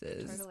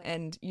consequences. Totally.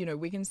 And,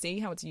 we can see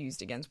how it's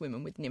used against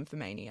women with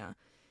nymphomania.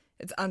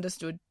 It's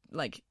understood,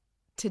 like,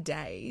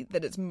 today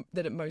that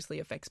it mostly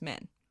affects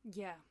men.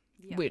 Yeah.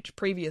 Which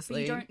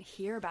previously... But you don't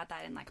hear about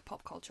that in, like,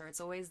 pop culture.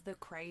 It's always the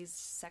crazed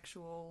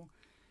sexual,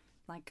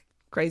 like...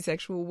 Crazed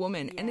sexual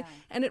woman. Yeah.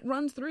 And it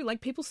runs through,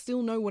 like, people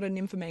still know what a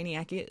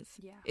nymphomaniac is.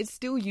 Yeah. It's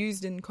still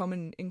used in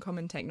common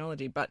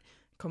technology, but...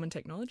 Common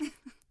technology?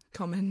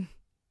 Common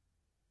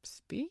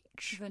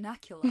speech?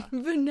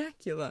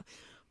 Vernacular.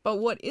 But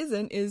what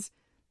isn't is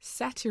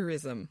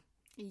satyrism.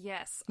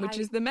 Yes. Which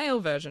is the male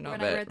version of it,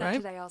 right? When I read that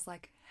today, I was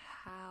like,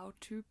 how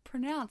to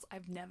pronounce?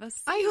 I've never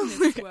seen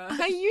this word.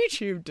 I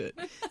YouTubed it.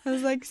 I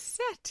was like,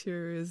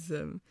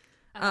 satyrism.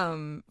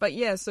 But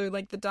yeah, so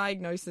like the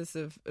diagnosis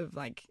of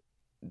like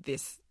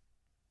this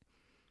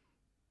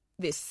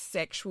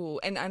sexual,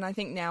 and I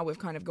think now we've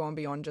kind of gone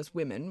beyond just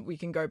women. We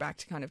can go back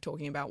to kind of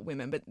talking about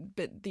women, but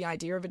the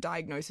idea of a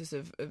diagnosis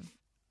of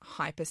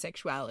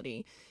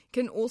hypersexuality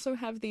can also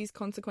have these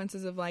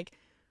consequences of like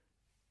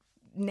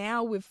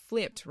now we've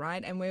flipped,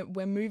 right? And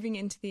we're moving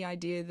into the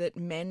idea that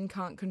men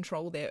can't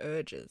control their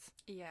urges.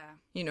 Yeah.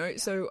 You know,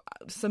 so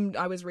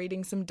I was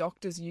reading some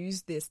doctors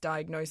use this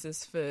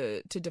diagnosis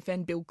to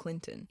defend Bill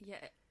Clinton. Yeah.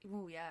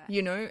 Oh, yeah.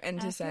 You know,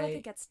 and to I say... feel like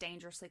it gets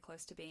dangerously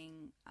close to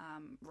being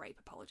rape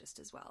apologist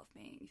as well.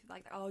 Being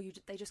like,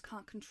 they just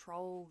can't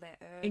control their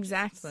urges.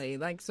 Exactly.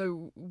 Like,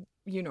 so,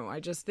 you know, I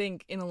just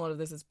think in a lot of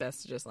this it's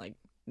best to just, like,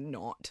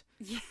 not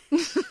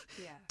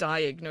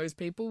diagnose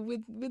people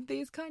with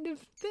these kind of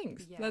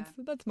things. Yeah.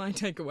 That's my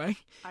takeaway.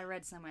 I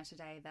read somewhere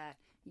today that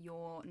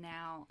you're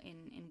now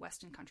in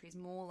Western countries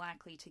more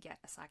likely to get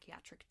a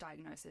psychiatric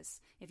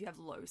diagnosis if you have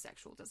low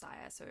sexual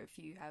desire. So if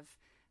you have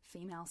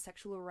female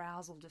sexual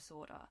arousal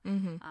disorder,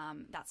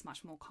 that's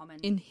much more common.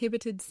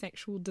 Inhibited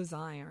sexual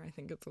desire, I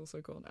think it's also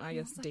called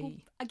ISD. Like, well,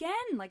 again,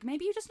 like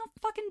maybe you're just not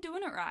fucking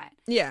doing it right.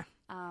 Yeah.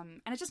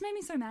 And it just made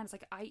me so mad. It's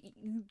like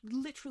you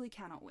literally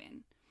cannot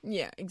win.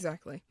 Yeah,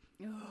 exactly.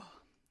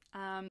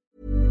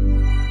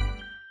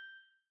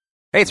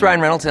 Hey, it's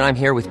Ryan Reynolds, and I'm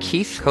here with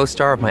Keith,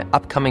 co-star of my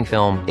upcoming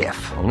film,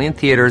 If, only in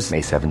theaters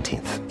May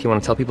 17th. Do you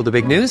want to tell people the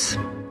big news?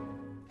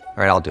 All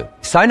right, I'll do it.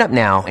 Sign up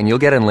now and you'll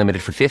get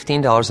unlimited for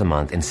 $15 a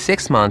month and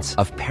 6 months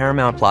of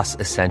Paramount Plus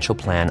Essential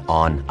Plan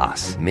on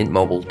us.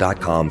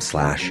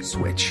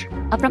 MintMobile.com/switch.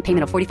 Upfront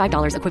payment of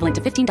 $45 equivalent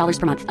to $15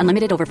 per month.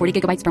 Unlimited over 40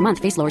 gigabytes per month.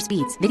 Face lower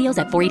speeds. Videos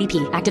at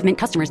 480p. Active Mint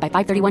customers by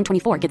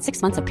 531.24 get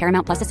 6 months of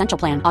Paramount Plus Essential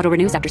Plan. Auto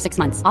renews after 6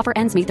 months. Offer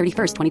ends May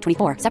 31st,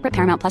 2024. Separate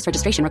Paramount Plus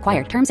registration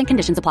required. Terms and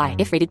conditions apply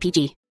if rated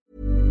PG.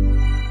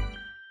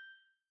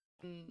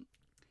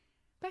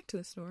 Back to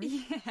the story.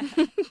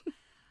 Yeah.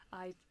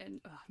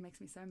 It makes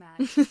me so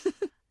mad.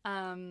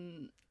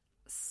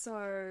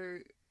 So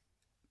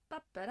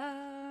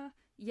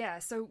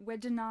we're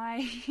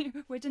denied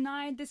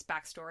this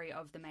backstory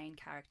of the main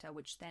character,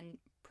 which then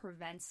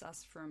prevents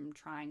us from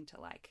trying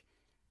to like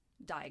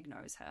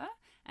diagnose her,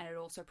 and it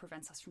also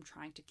prevents us from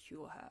trying to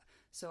cure her.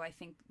 So I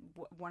think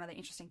one of the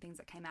interesting things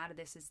that came out of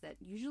this is that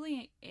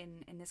usually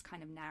in this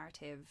kind of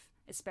narrative,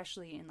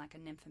 especially in like a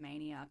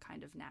nymphomania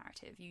kind of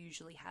narrative, you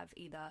usually have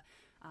either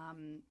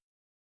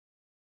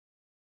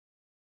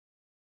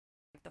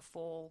the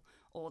fall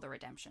or the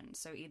redemption.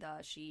 So either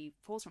she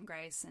falls from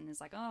grace and is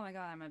like, oh my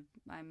god,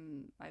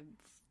 I've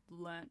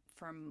learnt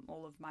from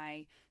all of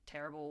my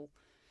terrible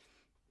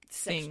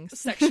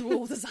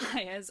sexual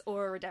desires,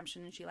 or a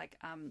redemption and she like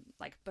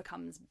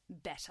becomes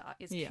better,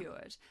 is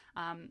cured.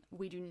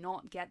 We do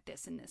not get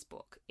this in this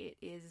book. It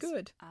is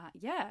good.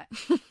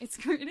 It's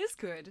good. It is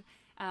good.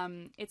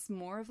 It's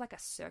more of like a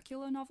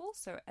circular novel.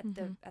 So at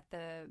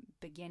the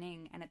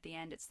beginning and at the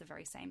end, it's the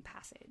very same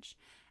passage.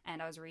 And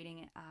I was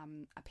reading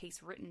a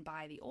piece written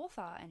by the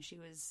author, and she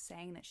was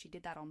saying that she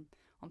did that on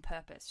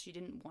purpose. She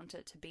didn't want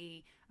it to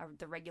be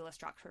the regular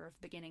structure of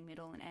beginning,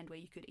 middle, and end, where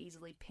you could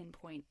easily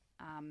pinpoint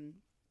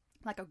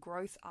like a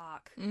growth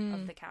arc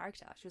of the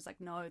character. She was like,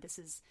 no, this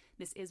is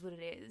what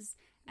it is,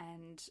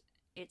 and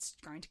it's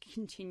going to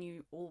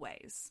continue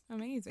always.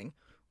 Amazing.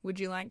 Would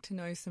you like to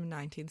know some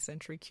 19th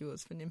century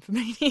cures for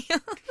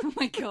nymphomania? Oh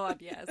my god,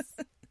 yes.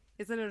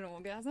 Is it an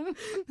orgasm?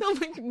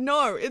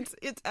 No,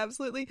 it's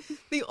absolutely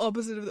the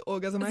opposite of the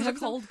orgasm. Is it a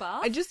cold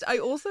bath?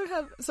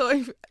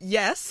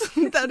 Yes,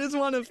 that is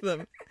one of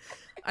them.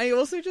 I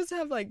also just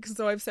have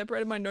so I've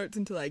separated my notes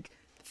into like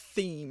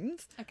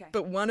themes. Okay.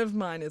 But one of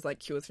mine is like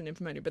cures for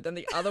nymphomania, but then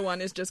the other one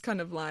is just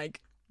kind of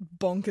like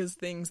bonkers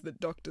things that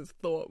doctors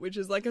thought, which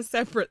is like a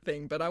separate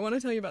thing. But I want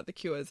to tell you about the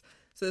cures.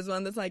 So there's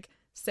one that's like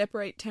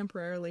separate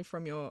temporarily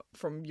from your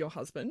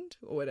husband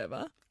or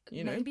whatever.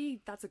 You know,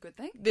 maybe that's a good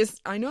thing.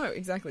 I know,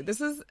 exactly.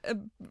 This is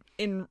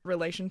in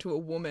relation to a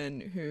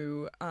woman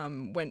who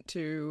went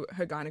to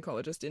her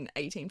gynecologist in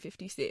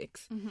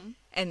 1856,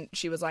 and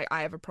she was like,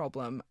 I have a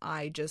problem.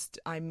 I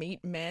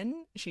meet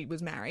men. She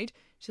was married.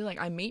 She's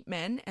like, I meet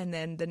men, and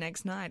then the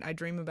next night I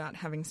dream about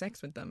having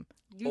sex with them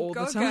all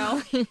the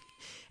time. Girl.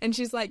 And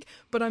she's like,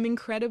 but I'm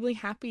incredibly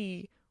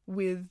happy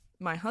with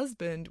my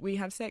husband. We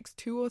have sex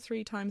 2 or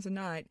 3 times a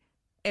night,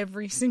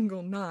 every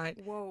single night.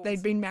 Whoa.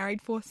 They'd been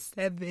married for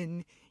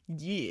 7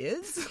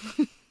 years.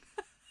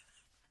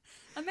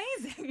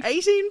 Amazing.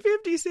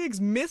 1856,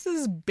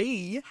 Mrs.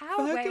 B.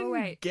 How?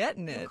 Wait.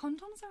 Getting it. Were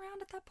condoms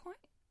around at that point?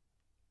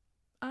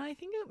 I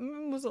think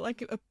was it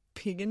like a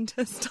pig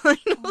intestine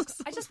or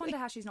something? I just wonder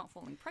how she's not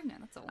falling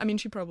pregnant, that's all. I mean,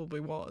 she probably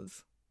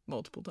was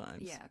multiple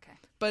times. Yeah, okay.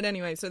 But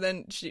anyway, so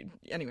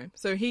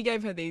he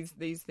gave her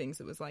these things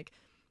that was like,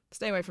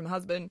 stay away from the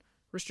husband,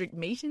 restrict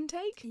meat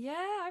intake. Yeah,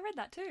 I read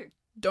that too.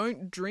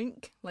 Don't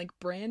drink like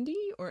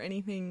brandy or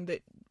anything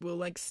that will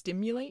like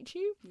stimulate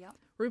you. Yep.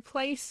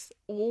 Replace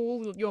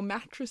all your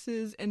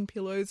mattresses and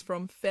pillows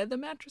from feather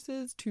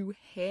mattresses to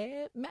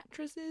hair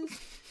mattresses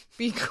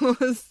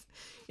because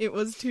it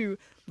was to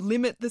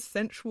limit the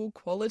sensual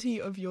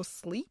quality of your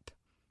sleep.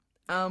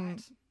 Right.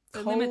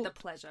 So limit the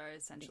pleasure,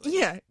 essentially.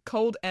 Yeah,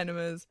 cold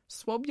enemas.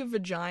 Swab your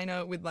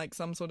vagina with like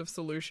some sort of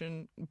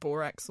solution,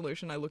 borax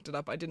solution. I looked it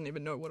up. I didn't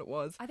even know what it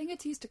was. I think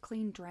it's used to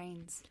clean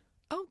drains.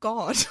 Oh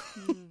God.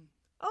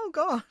 Oh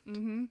God.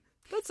 Mm-hmm.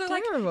 That's So,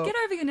 terrible. get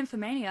over your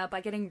nymphomania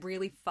by getting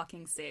really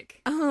fucking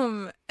sick.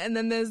 And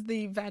then there's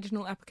the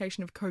vaginal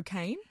application of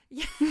cocaine.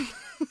 Yeah.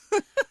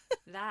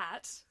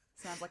 That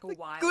sounds like a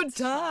wild Good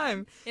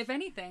time. If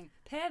anything,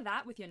 pair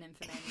that with your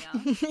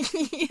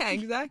nymphomania. Yeah,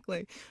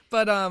 exactly.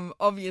 But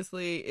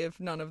obviously, if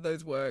none of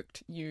those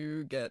worked,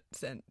 you get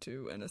sent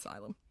to an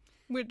asylum,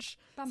 which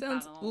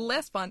sounds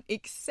less fun,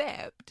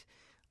 except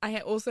I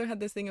also had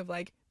this thing of,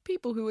 like,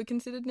 people who were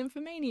considered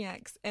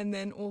nymphomaniacs and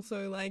then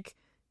also, like,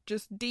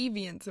 just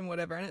deviants and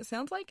whatever. And it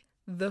sounds like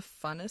the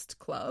funnest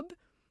club.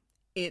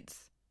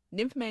 It's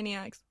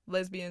nymphomaniacs,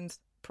 lesbians,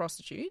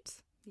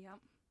 prostitutes. Yep.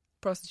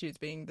 Prostitutes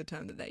being the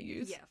term that they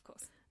use. Yeah, of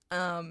course.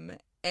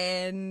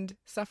 And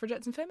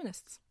suffragettes and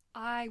feminists.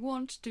 I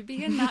want to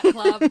be in that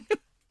club.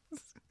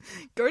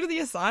 Go to the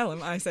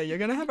asylum, I say. You're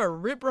going to have a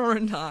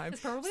rip-roaring time.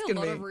 There's probably It's a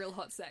lot gonna of be- real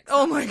hot sex.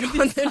 Oh my happening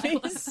god, at the there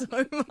asylum. is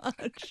so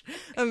much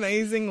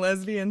amazing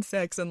lesbian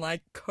sex and,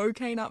 like,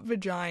 cocaine up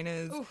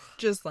vaginas. Oof.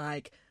 Just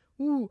like,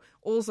 ooh.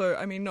 Also,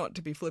 I mean, not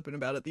to be flippant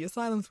about it, the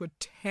asylums were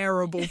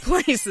terrible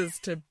places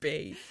to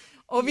be.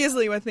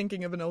 Obviously, we're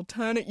thinking of an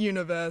alternate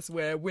universe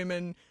where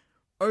women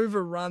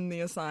overrun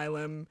the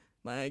asylum,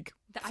 like,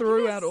 I think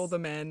threw there's out all the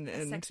men. A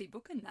And sexy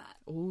book in that.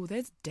 oh,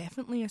 there's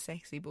definitely a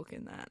sexy book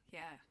in that.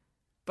 Yeah.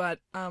 But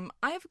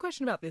I have a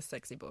question about this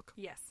sexy book.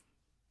 Yes.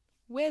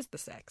 Where's the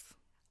sex?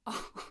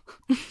 Oh.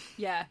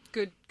 Yeah.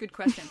 Good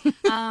question.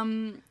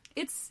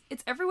 It's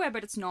everywhere,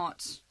 but it's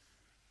not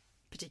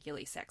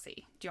particularly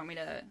sexy. Do you want me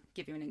to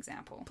give you an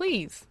example?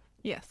 Please.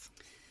 Yes.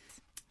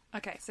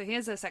 Okay. So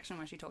here's a section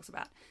where she talks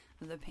about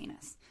the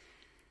penis.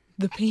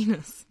 The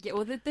penis. Yeah.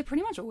 Well, they're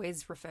pretty much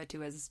always referred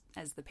to as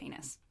the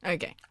penis.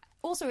 Okay.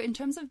 Also, in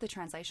terms of the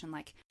translation,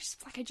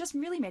 it just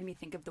really made me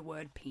think of the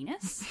word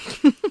penis.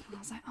 And I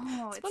was like,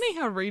 oh, It's funny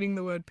how reading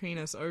the word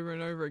penis over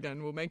and over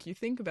again will make you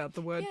think about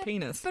the word yeah.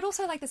 penis. But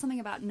also, like, there's something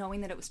about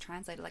knowing that it was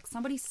translated. Like,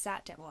 somebody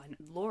sat down,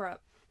 Laura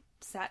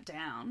sat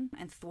down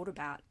and thought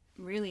about,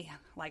 really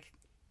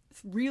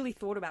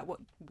thought about what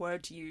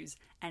word to use,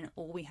 and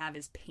all we have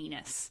is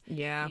penis.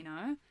 Yeah. You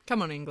know?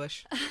 Come on,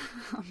 English.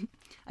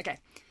 Okay.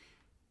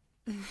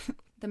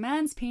 The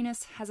man's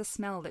penis has a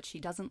smell that she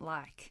doesn't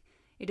like.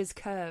 It is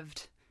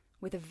curved,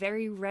 with a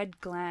very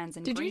red glands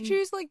and Did green... you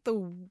choose, like,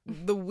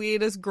 the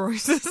weirdest,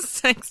 grossest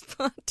sex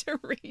part to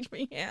read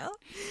me out?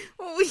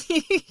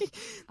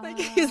 Like,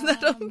 is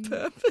that on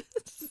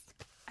purpose?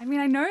 I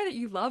mean, I know that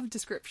you love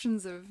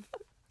descriptions of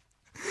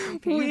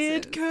penises.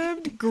 Weird,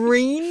 curved,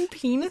 green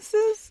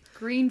penises?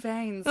 Green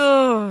veins.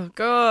 Oh,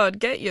 God.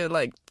 Get your,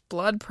 like,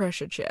 blood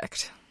pressure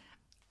checked.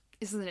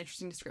 This is an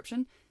interesting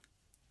description.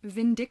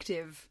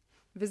 Vindictive,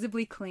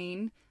 visibly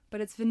clean,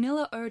 but its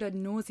vanilla odor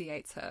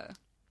nauseates her.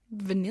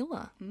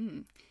 Vanilla?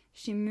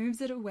 She moves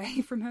it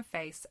away from her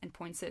face and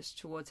points it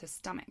towards her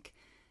stomach.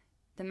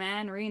 The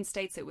man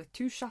reinstates it with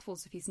 2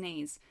 shuffles of his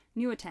knees.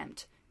 New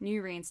attempt,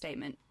 new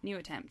reinstatement, new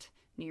attempt,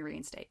 new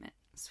reinstatement.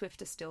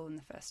 Swifter still than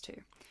the first 2.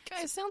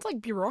 Guys, it sounds like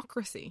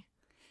bureaucracy.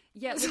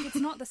 Yeah, look, it's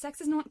not, the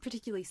sex is not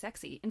particularly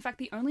sexy. In fact,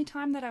 the only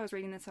time that I was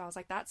reading this, I was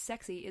like, that's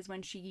sexy, is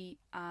when she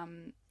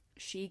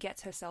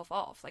gets herself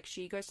off. Like,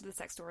 she goes to the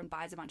sex store and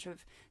buys a bunch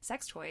of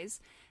sex toys,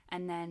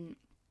 and then,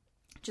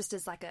 just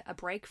as like a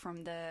break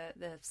from the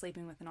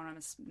sleeping with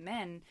anonymous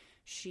men,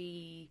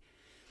 she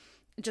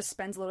just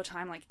spends a lot of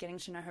time, like, getting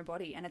to know her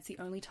body, and it's the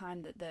only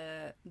time that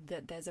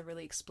there's a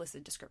really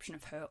explicit description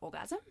of her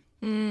orgasm.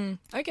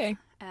 Okay.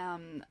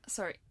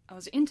 So I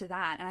was into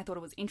that, and I thought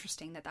it was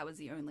interesting that was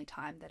the only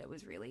time that it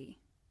was really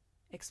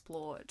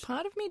explored.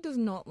 Part of me does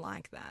not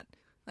like that.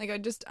 Like,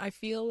 I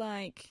feel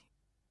like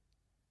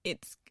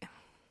it's...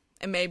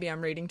 And maybe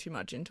I'm reading too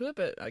much into it,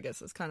 but I guess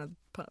that's kind of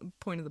the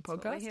point of the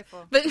podcast. That's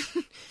what we're here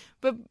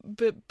for.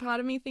 But part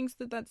of me thinks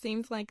that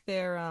seems like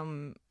they're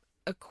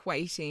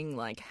equating,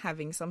 like,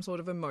 having some sort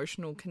of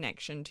emotional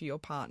connection to your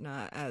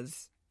partner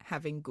as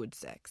having good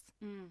sex.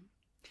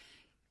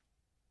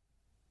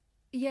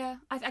 Yeah,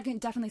 I can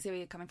definitely see where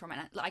you're coming from.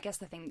 And I guess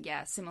the thing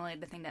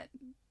that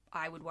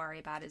I would worry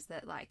about is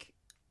that, like,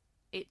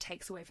 it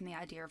takes away from the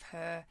idea of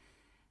her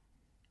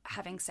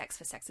having sex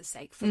for sex's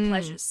sake, for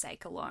pleasure's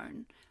sake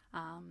alone.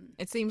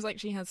 It seems like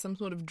she has some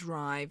sort of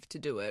drive to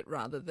do it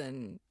rather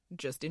than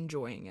just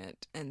enjoying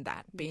it and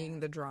that being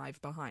the drive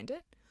behind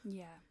it.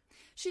 Yeah.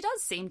 She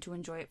does seem to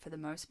enjoy it for the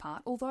most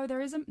part, although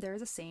there is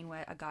a scene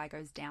where a guy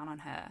goes down on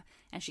her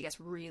and she gets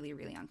really,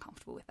 really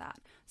uncomfortable with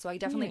that. So I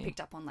definitely picked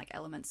up on, like,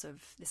 elements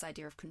of this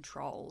idea of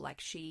control. Like,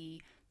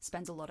 she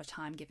spends a lot of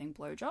time giving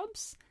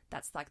blowjobs.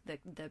 That's, like,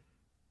 the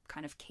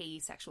kind of key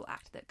sexual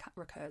act that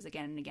recurs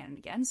again and again and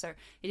again. So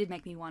it did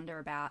make me wonder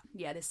about,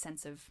 this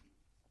sense of...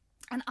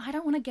 And I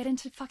don't want to get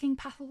into fucking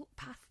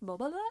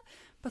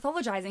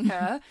pathologizing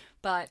her,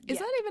 but... Is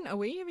that even... Are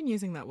we even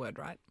using that word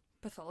right?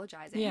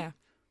 Pathologizing? Yeah.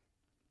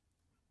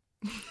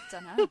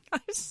 Don't know.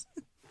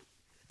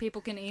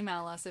 People can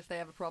email us if they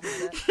have a problem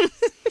with it.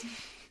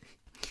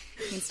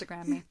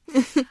 Instagram me.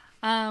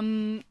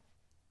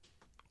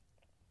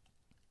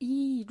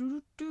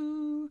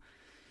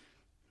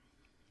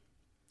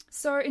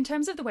 So in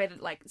terms of the way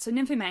that, like, so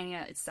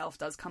nymphomania itself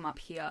does come up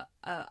here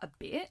a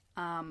bit.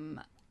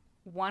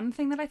 one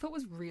thing that I thought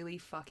was really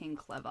fucking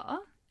clever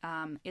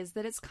is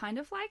that it's kind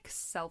of like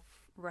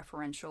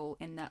self-referential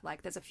in that,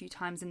 like, there's a few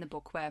times in the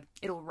book where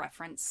it'll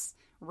reference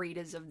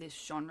readers of this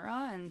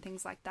genre and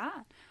things like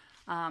that.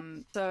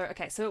 So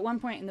at one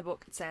point in the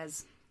book it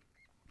says,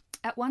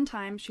 "At one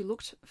time she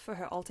looked for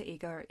her alter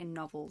ego in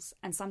novels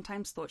and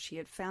sometimes thought she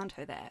had found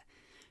her there.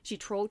 She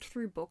trawled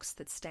through books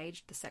that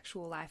staged the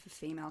sexual life of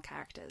female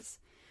characters.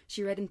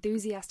 She read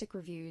enthusiastic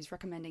reviews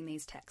recommending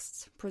these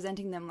texts,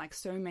 presenting them like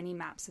so many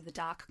maps of the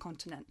Dark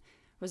Continent,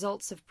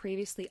 results of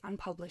previously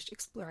unpublished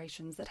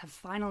explorations that have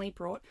finally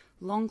brought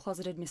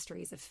long-closeted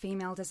mysteries of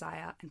female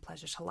desire and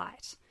pleasure to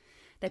light.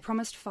 They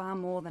promised far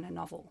more than a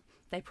novel.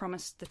 They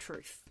promised the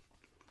truth."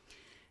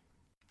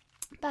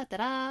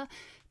 Ba-da-da,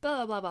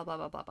 blah, blah, blah, blah,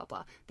 blah, blah, blah,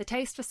 blah. "The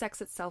taste for sex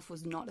itself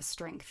was not a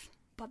strength,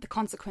 but the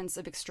consequence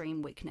of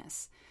extreme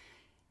weakness.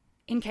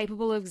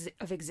 Incapable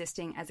of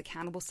existing as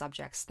accountable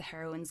subjects, the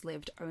heroines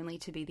lived only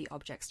to be the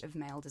objects of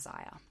male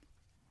desire."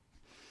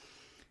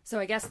 So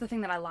I guess the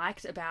thing that I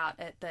liked about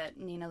it that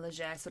Nina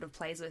Leger sort of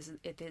plays with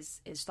it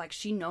is like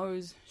she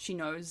knows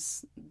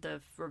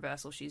the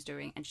reversal she's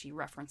doing and she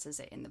references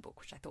it in the book,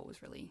 which I thought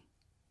was really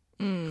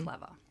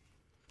clever.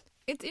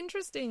 It's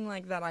interesting,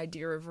 like, that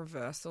idea of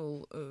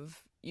reversal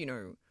of, you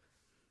know,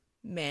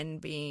 men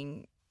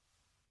being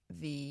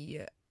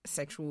the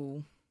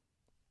sexual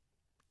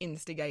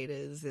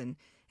instigators and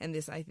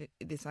this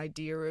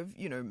idea of,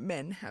 you know,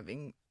 men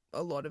having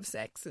a lot of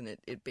sex and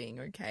it being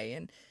okay.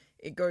 And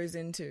it goes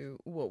into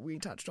what we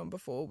touched on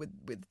before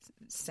with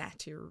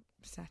satyr.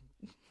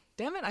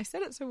 Damn it, I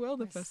said it so well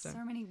the first time.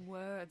 So many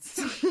words.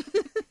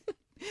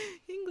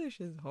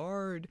 English is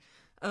hard.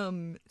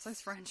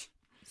 So's French.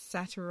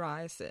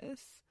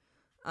 Satirisis,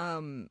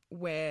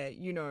 where,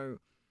 you know,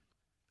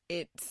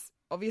 it's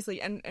obviously,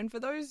 and for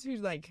those who,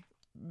 like,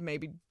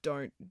 maybe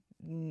don't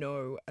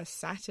know, a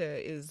satyr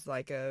is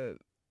like a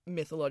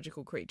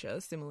mythological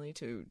creature similarly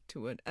to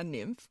a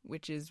nymph,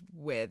 which is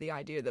where the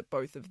idea that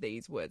both of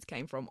these words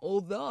came from.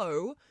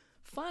 Although,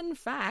 fun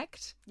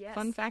fact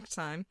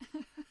time,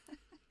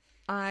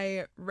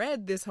 I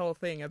read this whole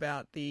thing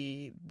about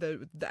the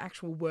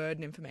actual word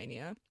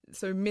nymphomania.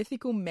 So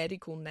mythical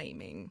medical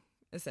naming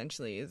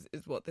essentially is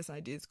what this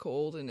idea is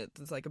called, and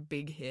it's like a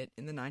big hit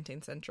in the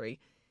 19th century.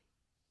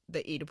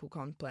 The Oedipal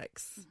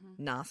complex,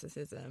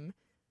 narcissism,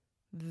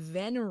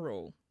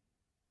 venereal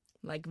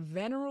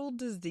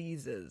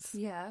diseases.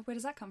 Yeah, where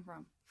does that come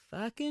from?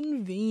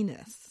 Fucking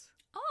Venus.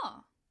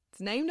 Oh.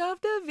 It's named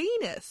after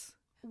Venus.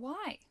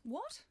 Why?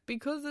 What?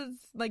 Because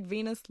it's like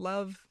Venus,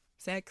 love,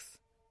 sex,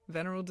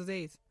 venereal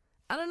disease.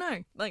 I don't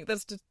know. Like,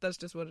 that's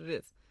just what it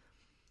is.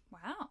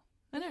 Wow.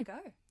 I know. Go.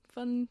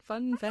 Fun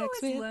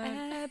facts with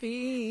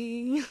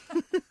Abby.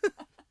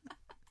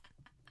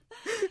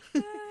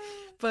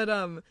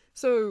 But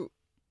so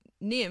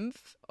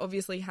nymph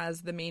obviously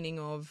has the meaning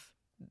of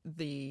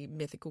the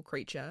mythical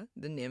creature,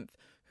 the nymph,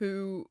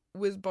 who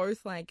was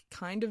both like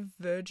kind of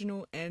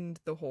virginal and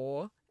the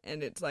whore,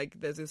 and it's like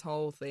there's this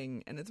whole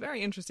thing, and it's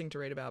very interesting to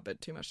read about,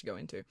 but too much to go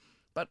into.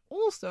 But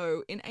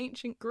also in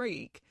ancient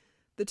Greek,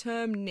 the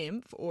term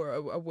nymph, or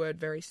a word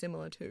very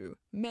similar to,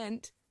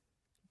 meant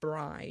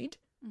bride,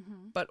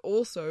 but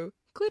also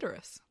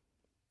clitoris.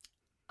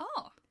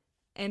 Oh.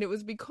 And it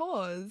was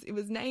because it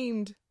was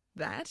named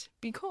that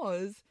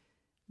because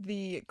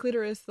the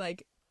clitoris,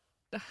 like,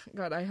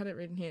 God, I had it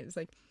written here. It's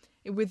like,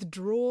 it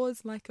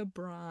withdraws like a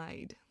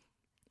bride.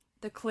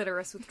 The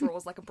clitoris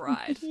withdraws like a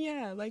bride.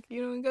 Yeah, like,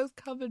 you know, it goes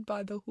covered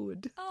by the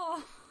hood.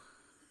 Oh.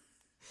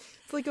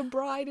 It's like a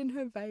bride in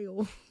her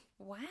veil.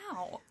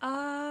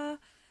 Wow.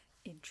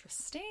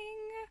 Interesting.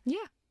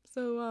 Yeah.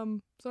 So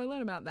I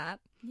learned about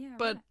that. Yeah.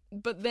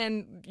 But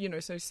then, you know,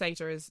 so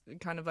satyr is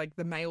kind of like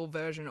the male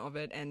version of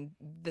it, and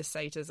the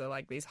satyrs are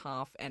like these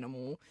half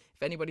animal.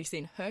 If anybody's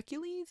seen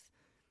Hercules,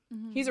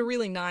 he's a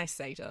really nice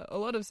satyr. A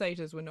lot of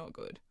satyrs were not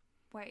good.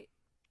 Wait.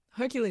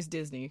 Hercules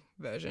Disney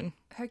version.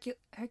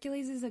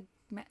 Hercules is a...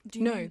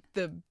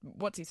 the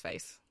what's his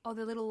face? Oh,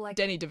 the little, like...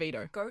 Danny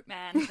DeVito. Goat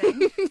man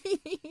thing.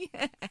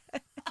 Yeah.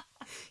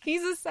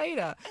 He's a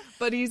satyr,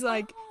 but he's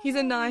like, he's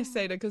a nice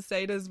satyr because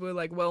satyrs were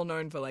like well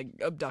known for like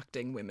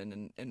abducting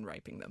women and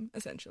raping them,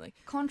 essentially.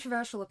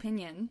 Controversial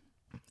opinion.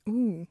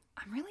 Ooh.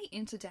 I'm really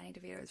into Danny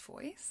DeVito's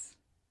voice.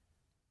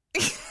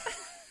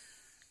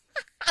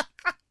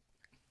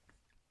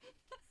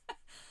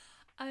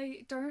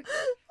 I don't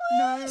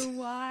know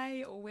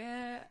why or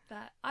where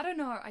that... I don't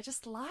know. I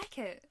just like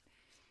it.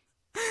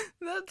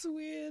 That's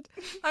weird.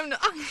 I'm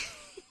not...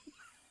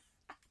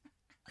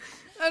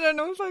 I don't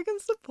know if I can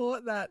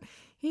support that.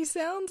 He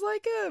sounds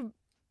like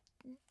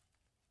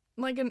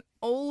an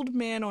old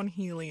man on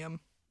helium.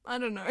 I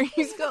don't know.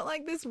 He's got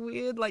like this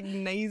weird, like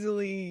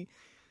nasally...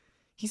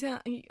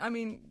 I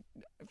mean,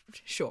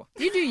 sure.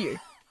 You do you.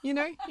 You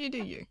know? You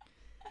do you.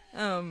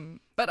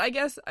 But I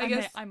guess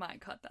I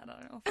might cut that. I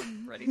don't know if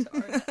I'm ready to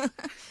own it.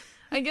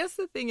 I guess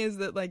the thing is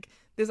that like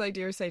this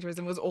idea of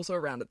satanism was also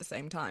around at the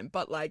same time,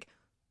 but like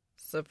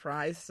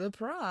surprise,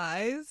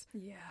 surprise.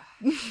 Yeah.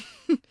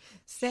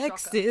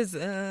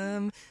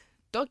 Sexism.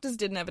 doctors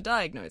didn't ever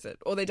diagnose it,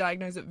 or they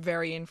diagnosed it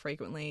very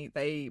infrequently.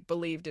 They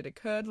believed it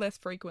occurred less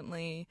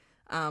frequently.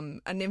 A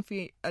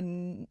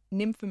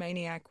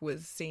nymphomaniac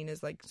was seen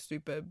as like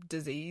super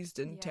diseased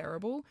and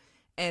terrible,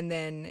 and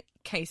then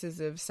cases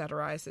of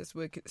satyriasis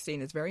were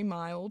seen as very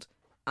mild.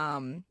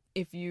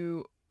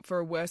 For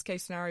a worst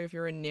case scenario, if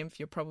you're a nymph,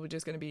 you're probably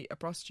just going to be a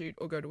prostitute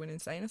or go to an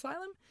insane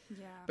asylum.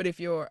 Yeah. But if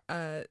you're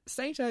a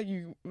satyr,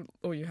 you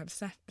have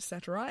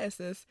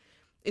satyriasis,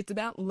 it's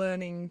about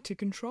learning to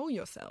control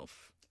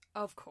yourself.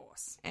 Of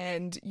course.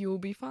 And you'll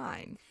be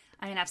fine.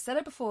 I mean, I've said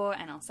it before,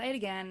 and I'll say it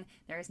again.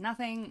 There is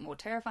nothing more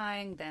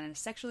terrifying than a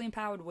sexually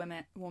empowered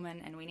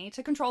woman, and we need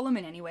to control them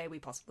in any way we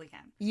possibly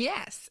can.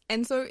 Yes.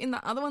 And so in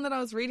the other one that I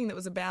was reading that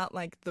was about,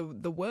 like,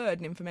 the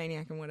word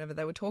nymphomaniac and whatever,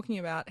 they were talking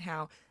about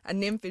how a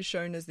nymph is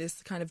shown as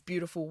this kind of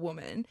beautiful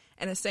woman,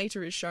 and a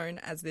satyr is shown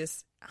as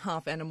this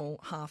half animal,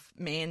 half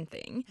man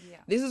thing. Yeah.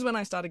 This is when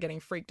I started getting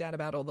freaked out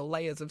about all the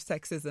layers of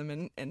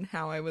sexism and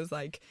how I was,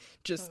 like,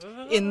 just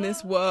in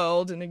this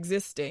world and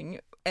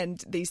existing.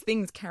 And these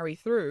things carry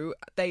through.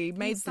 They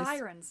made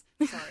sirens.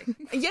 Sorry.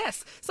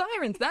 Yes,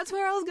 sirens. That's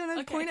where I was going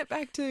to point it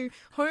back to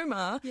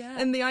Homer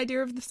and the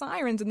idea of the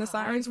sirens. And the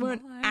sirens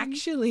weren't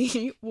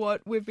actually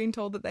what we've been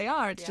told that they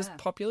are. It's just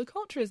popular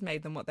culture has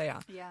made them what they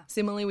are. Yeah.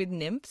 Similarly with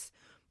nymphs.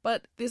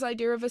 But this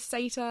idea of a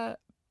satyr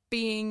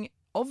being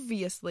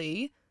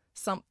obviously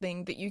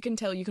something that you can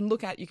tell, you can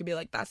look at, you can be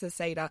like, that's a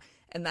satyr,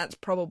 and that's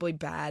probably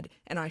bad,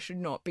 and I should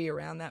not be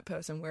around that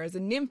person. Whereas a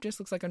nymph just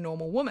looks like a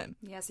normal woman.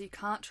 Yeah, so you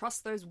can't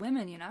trust those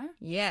women, you know?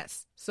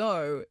 Yes.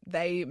 So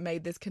they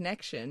made this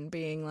connection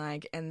being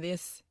like, and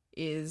this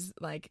is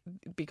like,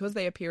 because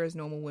they appear as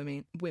normal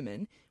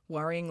women,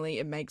 worryingly,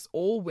 it makes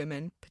all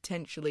women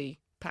potentially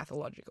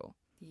pathological.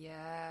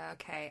 Yeah,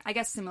 okay. I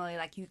guess similarly,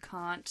 like, you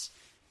can't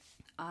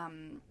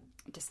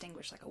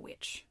distinguish like a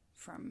witch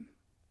from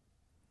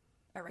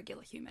a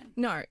regular human.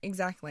 No,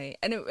 exactly.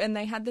 And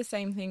they had the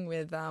same thing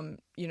with,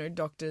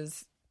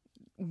 doctors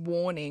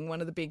warning.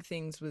 One of the big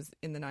things was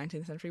in the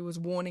 19th century was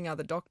warning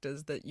other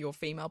doctors that your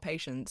female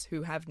patients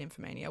who have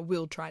nymphomania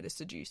will try to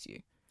seduce you.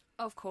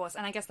 Of course.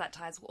 And I guess that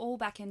ties all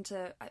back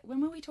into,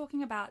 when were we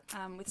talking about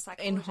with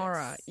psychologists? In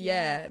horror,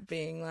 yeah.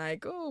 Being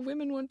like, oh,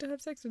 women want to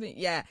have sex with me.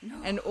 Yeah. No.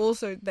 And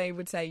also they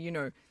would say,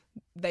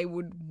 they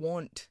would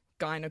want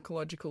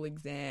gynecological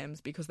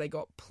exams because they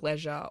got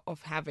pleasure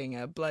of having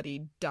a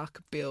bloody duck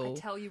bill, I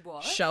tell you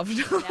what,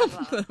 shoved on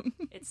them.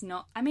 It's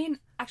not. I mean,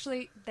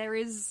 actually, there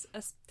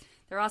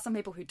are some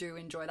people who do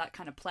enjoy that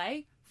kind of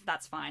play.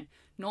 That's fine.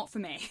 Not for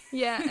me.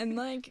 Yeah, and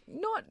like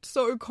not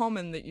so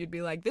common that you'd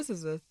be like, this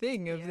is a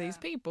thing of these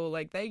people.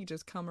 Like they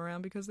just come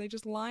around because they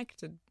just like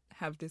to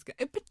have this,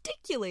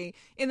 particularly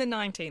in the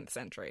 19th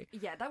century.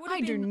 Yeah, that would have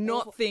been I do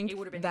not awful. think it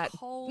would have been that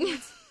cold.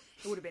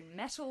 It would have been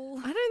metal.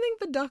 I don't think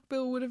the duck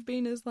bill would have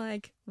been as,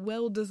 like,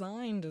 well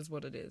designed as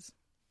what it is.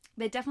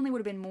 There definitely would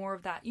have been more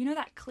of that. You know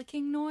that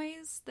clicking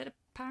noise that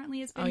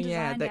apparently has been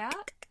designed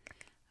out?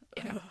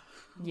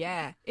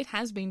 Yeah, it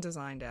has been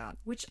designed out.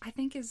 Which I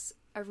think is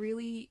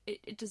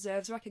it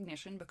deserves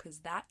recognition because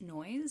that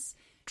noise...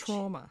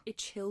 Trauma. It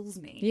chills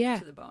me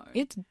to the bone.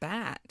 It's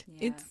bad.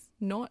 Yeah. It's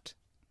not...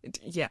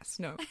 Yes,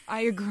 no, I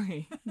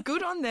agree.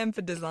 Good on them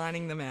for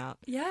designing them out.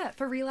 Yeah,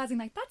 for realising,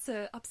 like, that's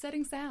a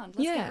upsetting sound.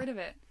 Let's get rid of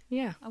it.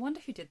 Yeah. I wonder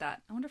who did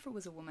that. I wonder if it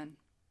was a woman.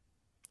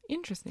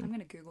 Interesting. I'm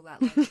going to Google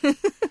that later.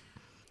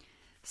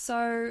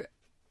 So,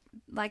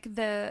 like,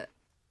 there's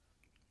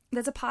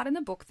a part in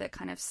the book that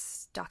kind of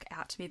stuck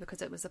out to me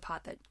because it was a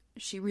part that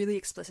she really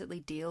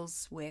explicitly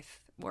deals with,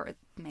 or it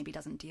maybe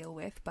doesn't deal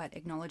with, but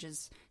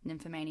acknowledges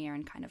nymphomania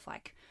and kind of,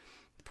 like,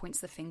 points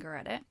the finger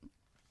at it.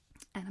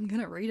 And I'm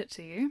going to read it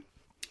to you.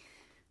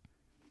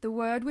 The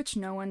word which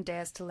no one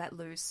dares to let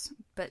loose,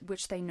 but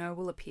which they know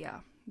will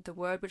appear. The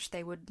word which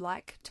they would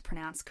like to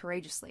pronounce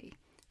courageously,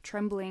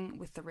 trembling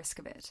with the risk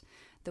of it.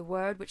 The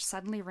word which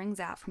suddenly rings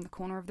out from the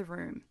corner of the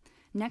room.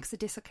 Necks are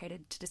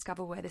dislocated to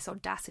discover where this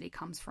audacity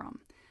comes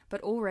from.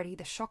 But already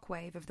the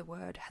shockwave of the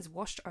word has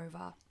washed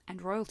over,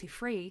 and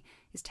royalty-free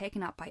is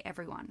taken up by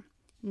everyone.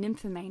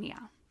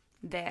 Nymphomania.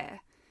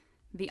 There.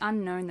 The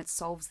unknown that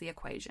solves the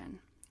equation.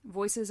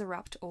 Voices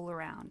erupt all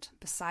around,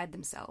 beside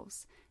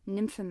themselves.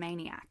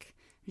 Nymphomaniac.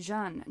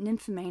 Jeune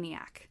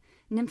nymphomaniac.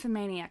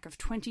 Nymphomaniac of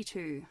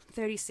 22,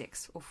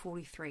 36, or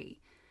 43.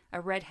 A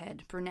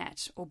redhead,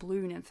 brunette, or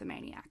blue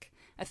nymphomaniac.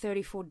 A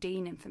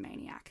 34D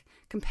nymphomaniac.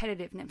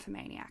 Competitive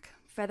nymphomaniac.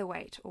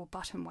 Featherweight or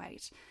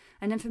bottomweight.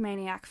 A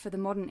nymphomaniac for the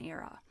modern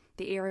era,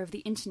 the era of the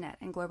internet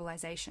and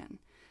globalization.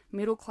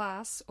 Middle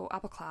class or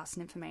upper class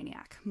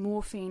nymphomaniac.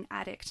 Morphine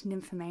addict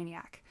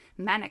nymphomaniac.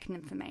 Manic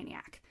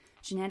nymphomaniac.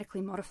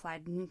 Genetically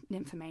modified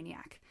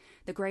nymphomaniac.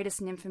 The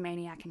greatest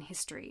nymphomaniac in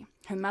history.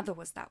 Her mother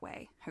was that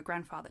way, her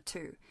grandfather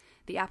too.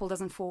 The apple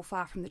doesn't fall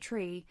far from the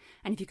tree,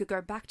 and if you could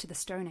go back to the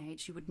Stone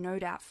Age, you would no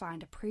doubt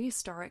find a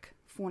prehistoric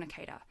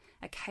fornicator,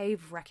 a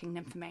cave-wrecking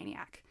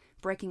nymphomaniac,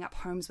 breaking up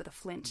homes with a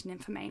flint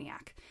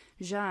nymphomaniac.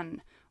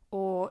 Jeune,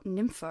 or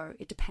nympho,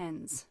 it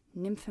depends.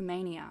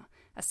 Nymphomania,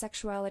 a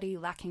sexuality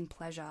lacking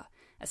pleasure,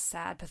 a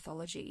sad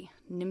pathology.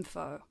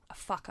 Nympho, a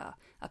fucker,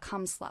 a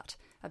cum slut,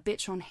 a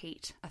bitch on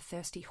heat, a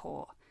thirsty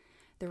whore.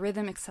 The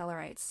rhythm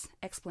accelerates,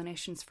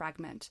 explanations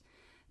fragment.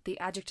 The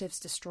adjectives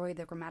destroy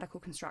their grammatical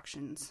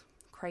constructions.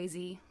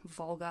 Crazy,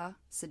 vulgar,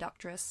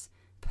 seductress,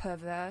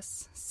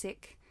 perverse,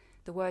 sick.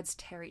 The words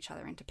tear each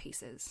other into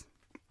pieces.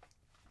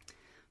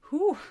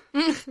 Whew.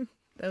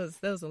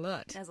 That was a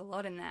lot. There's a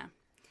lot in there.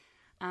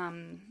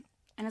 And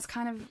it's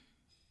kind of...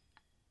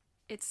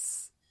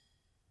 It's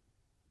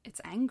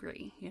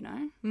angry, you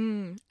know?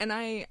 And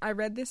I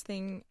read this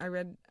thing, I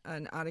read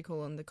an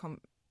article on the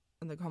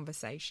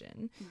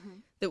Conversation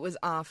that was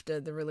after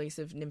the release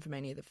of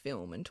Nymphomania the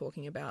film, and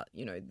talking about,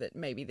 you know, that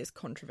maybe this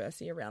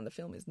controversy around the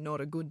film is not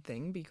a good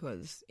thing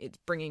because it's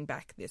bringing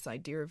back this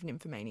idea of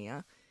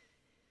nymphomania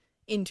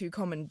into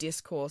common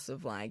discourse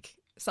of like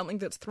something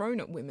that's thrown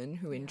at women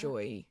who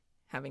enjoy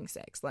having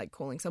sex, like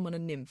calling someone a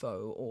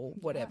nympho or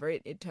whatever.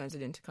 It turns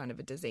it into kind of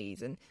a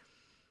disease. And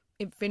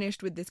it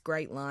finished with this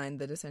great line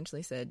that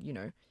essentially said, you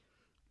know,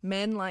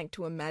 men like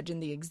to imagine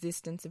the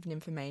existence of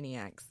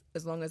nymphomaniacs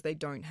as long as they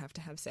don't have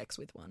to have sex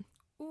with one.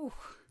 Ooh,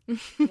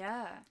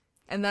 yeah.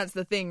 And that's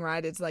the thing,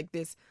 right? It's like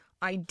this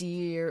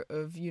idea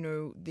of, you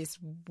know, this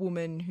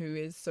woman who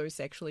is so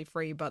sexually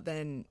free, but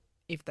then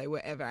if they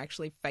were ever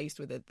actually faced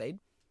with it, they'd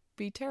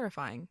be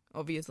terrifying.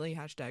 Obviously,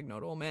 hashtag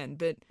not all men,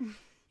 but,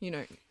 you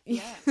know.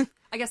 Yeah.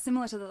 I guess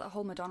similar to the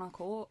whole Madonna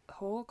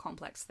whore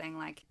complex thing,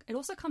 like, it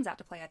also comes out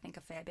to play, I think,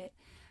 a fair bit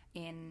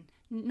in,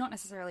 not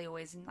necessarily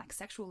always in like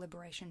sexual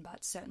liberation,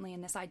 but certainly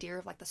in this idea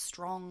of like the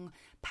strong,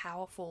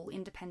 powerful,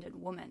 independent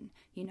woman,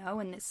 you know,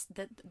 and this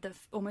the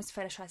almost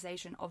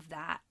fetishization of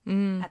that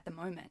at the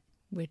moment.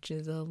 Which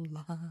is a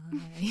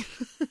lie.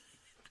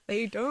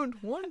 They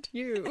don't want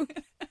you.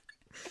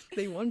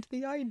 They want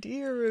the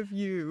idea of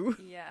you.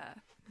 Yeah.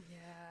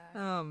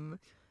 Yeah.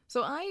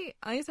 So I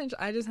essentially,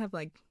 I just have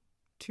like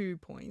 2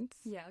 points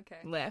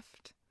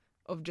left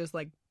of just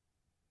like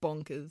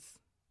bonkers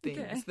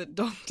things that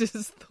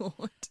doctors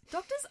thought.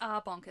 Doctors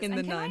are bonkers. In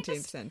and the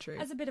 19th century.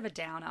 As a bit of a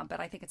downer, but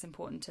I think it's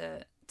important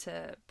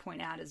to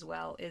point out as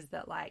well, is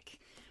that like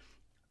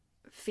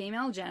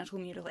female genital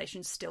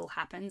mutilation still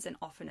happens, and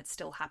often it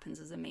still happens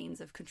as a means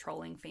of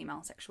controlling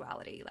female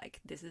sexuality. Like,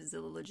 this is a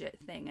legit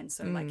thing. And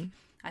so like,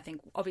 I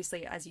think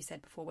obviously, as you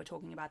said before, we're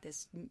talking about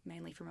this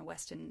mainly from a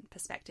Western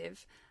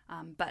perspective.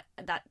 But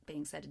that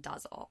being said, it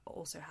does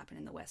also happen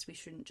in the West. We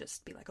shouldn't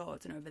just be like, oh,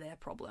 it's an over there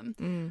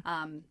problem.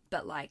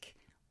 But like,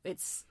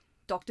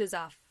 doctors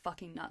are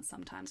fucking nuts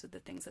sometimes with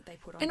the things that they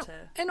put onto.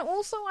 And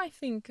also, I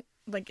think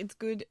like it's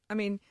good. I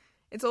mean,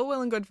 it's all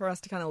well and good for us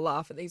to kind of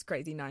laugh at these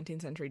crazy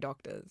 19th century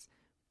doctors,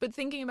 but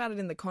thinking about it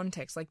in the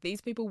context, like these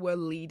people were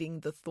leading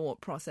the thought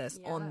process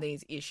on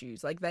these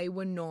issues. Like they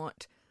were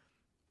not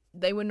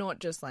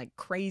just like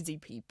crazy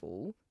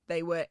people.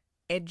 They were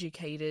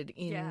educated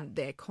in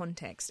their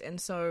context.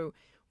 And so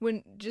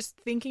when just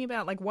thinking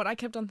about like what I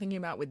kept on thinking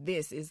about with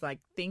this is like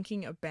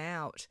thinking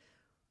about,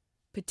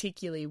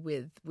 particularly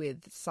with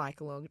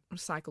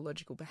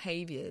psychological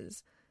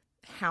behaviors,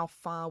 how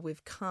far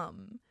we've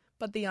come.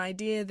 But the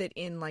idea that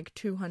in like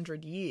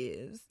 200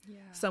 years,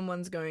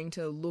 someone's going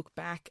to look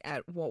back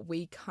at what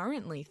we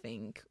currently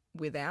think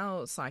with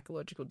our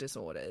psychological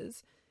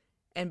disorders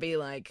and be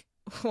like,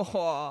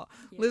 oh,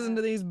 listen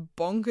to these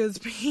bonkers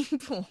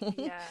people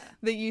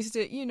that used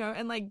to, you know,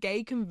 and like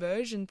gay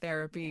conversion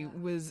therapy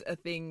was a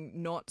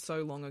thing not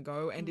so long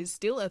ago and is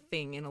still a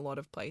thing in a lot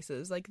of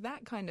places. Like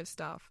that kind of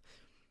stuff.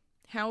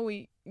 How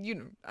we, you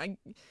know, I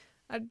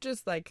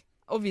just like,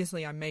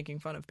 obviously I'm making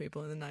fun of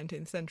people in the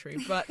 19th century,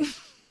 but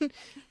but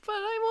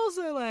I'm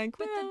also like,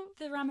 well,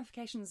 but the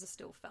ramifications are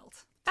still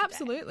felt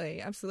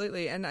today.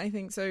 Absolutely. And I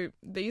think so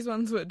these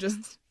ones were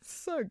just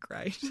so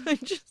great. I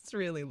just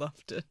really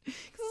loved it.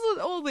 Because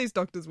all these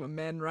doctors were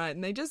men, right?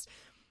 And they just,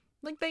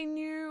 like, they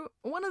knew.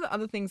 One of the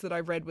other things that I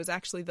read was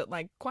actually that,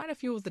 like, quite a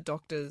few of the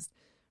doctors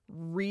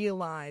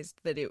realised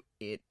that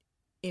it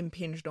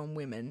impinged on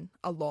women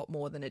a lot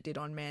more than it did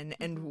on men,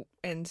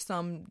 and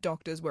some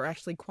doctors were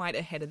actually quite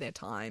ahead of their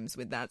times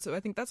with that. So I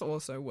think that's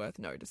also worth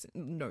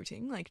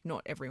noting. Like,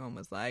 not everyone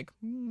was like,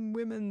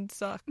 women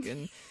suck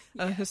and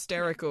are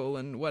hysterical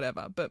and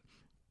whatever. But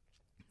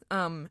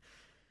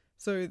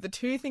so the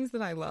two things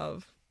that I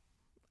love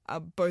are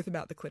both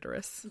about the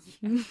clitoris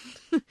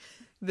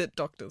that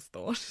doctors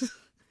thought.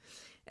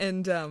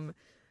 And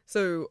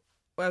so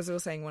as I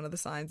was saying, one of the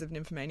signs of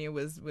nymphomania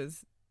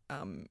was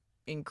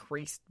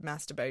increased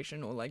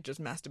masturbation, or like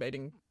just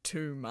masturbating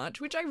too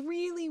much, which I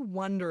really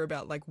wonder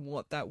about, like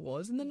what that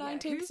was in the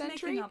 19th century.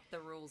 Who's making up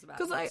the rules about?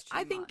 Because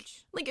I think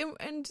like,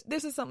 and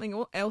this is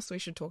something else we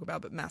should talk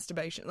about, but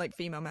masturbation, like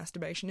female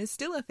masturbation, is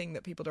still a thing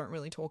that people don't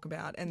really talk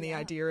about, and the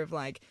idea of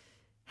like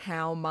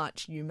how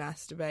much you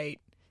masturbate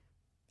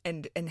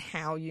and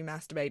how you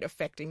masturbate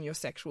affecting your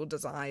sexual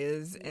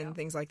desires and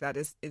things like that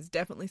is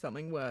definitely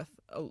something worth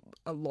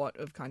a lot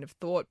of kind of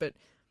thought. But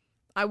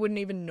I wouldn't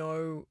even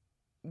know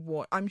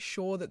what. I'm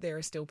sure that there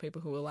are still people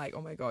who are like,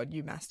 oh my god,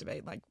 you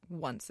masturbate like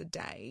once a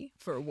day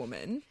for a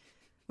woman,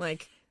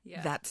 like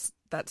that's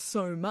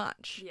so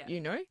much, you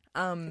know.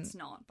 It's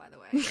not, by the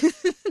way.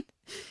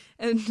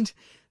 And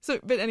so,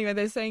 but anyway,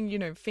 they're saying, you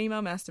know,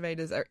 female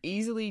masturbators are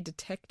easily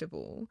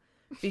detectable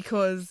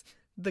because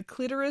the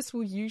clitoris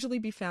will usually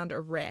be found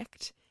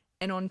erect,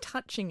 and on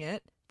touching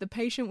it, the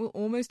patient will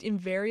almost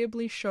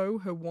invariably show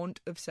her want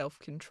of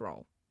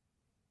self-control.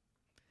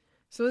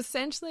 So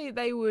essentially,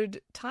 they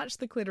would touch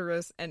the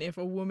clitoris, and if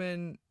a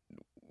woman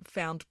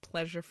found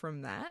pleasure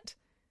from that,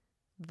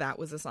 that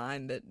was a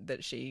sign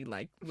that she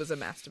was a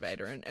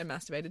masturbator and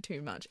masturbated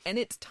too much. And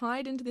it's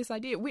tied into this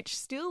idea, which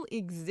still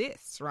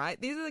exists, right?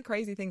 These are the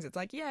crazy things. It's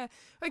like, yeah,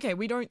 okay,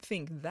 we don't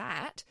think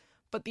that,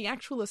 but the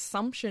actual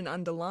assumption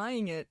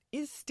underlying it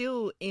is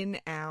still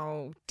in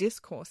our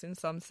discourse in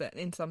some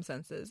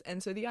senses.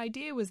 And so the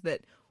idea was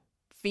that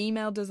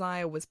female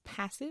desire was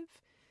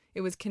passive.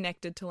 It was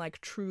connected to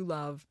true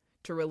love,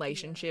 to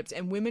relationships,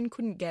 and women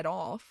couldn't get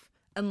off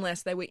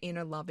unless they were in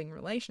a loving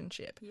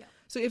relationship. Yeah.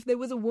 So if there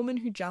was a woman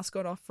who just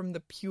got off from the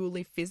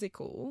purely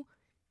physical,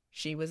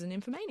 she was an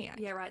nymphomaniac.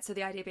 Yeah, right. So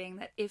the idea being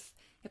that if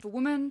a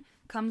woman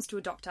comes to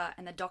a doctor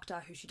and the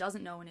doctor who she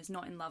doesn't know and is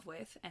not in love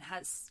with and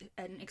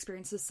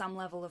experiences some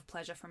level of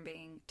pleasure from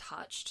being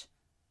touched,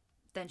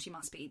 then she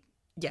must be...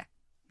 Yeah,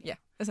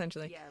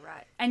 essentially. Yeah,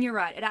 right. And you're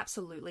right. It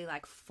absolutely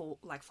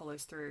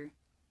follows through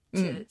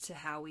to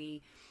how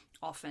we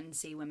often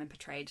see women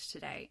portrayed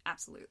today.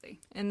 Absolutely.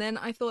 And then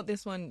I thought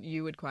this one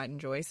you would quite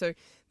enjoy. So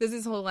there's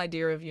this whole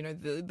idea of,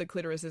 the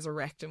clitoris is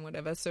erect and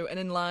whatever. So an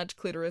enlarged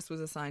clitoris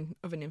was a sign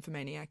of a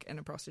nymphomaniac and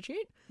a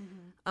prostitute.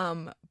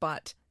 Mm-hmm.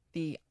 But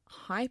the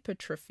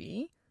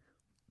hypertrophy,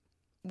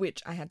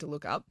 which I had to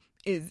look up,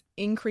 is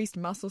increased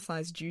muscle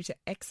size due to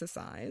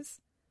exercise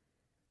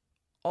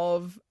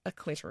of a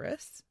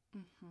clitoris,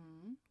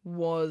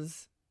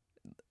 was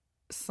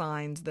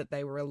signs that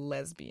they were a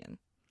lesbian.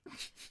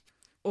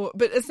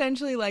 But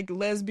essentially,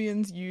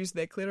 lesbians use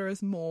their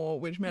clitoris more,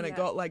 which meant it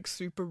got,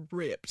 super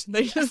ripped.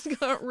 They just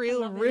got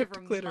real ripped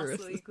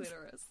clitorises.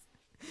 Clitoris.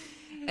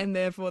 And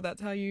therefore, that's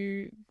how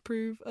you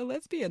prove a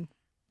lesbian.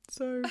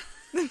 So,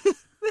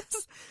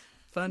 this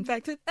fun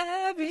fact at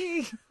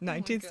Abby,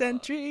 19th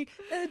century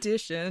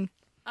edition.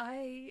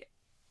 I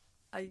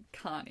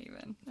can't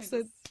even.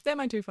 They're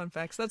my two fun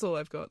facts. That's all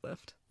I've got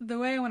left. The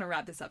way I want to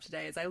wrap this up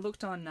today is I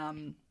looked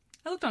on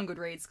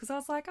Goodreads because I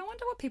was like, I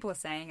wonder what people are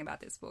saying about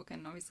this book.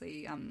 And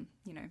obviously,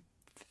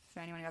 for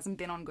anyone who hasn't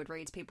been on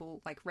Goodreads,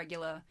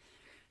 regular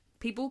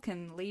people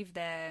can leave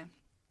their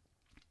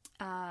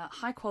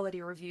high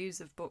quality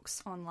reviews of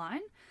books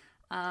online.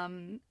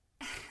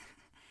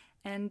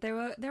 And there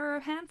were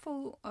a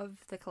handful of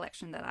the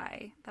collection that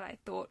I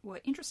thought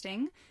were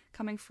interesting,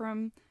 coming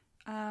from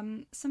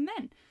some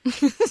men.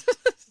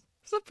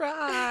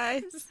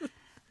 Surprise!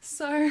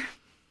 So,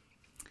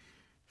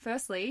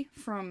 firstly,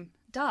 from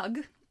Doug.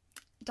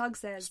 Doug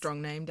says...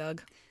 Strong name,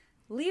 Doug.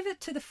 Leave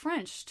it to the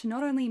French to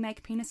not only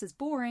make penises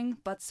boring,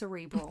 but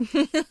cerebral.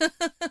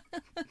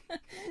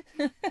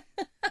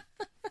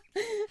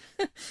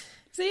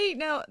 See,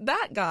 now,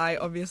 that guy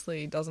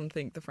obviously doesn't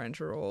think the French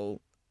are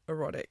all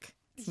erotic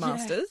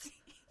masters.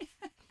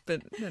 Yeah.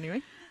 But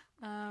anyway.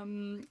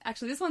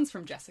 Actually, this one's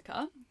from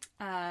Jessica.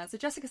 So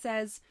Jessica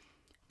says,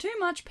 too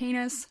much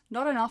penis,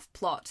 not enough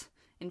plot.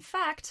 In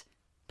fact,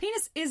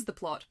 penis is the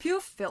plot,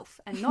 pure filth,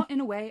 and not in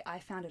a way I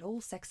found it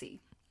all sexy.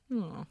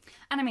 Aww.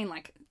 And I mean,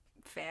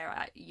 fair,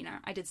 I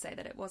did say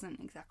that it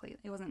wasn't the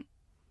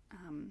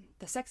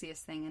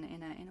sexiest thing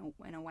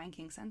in a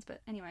wanking sense, but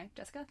anyway,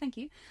 Jessica, thank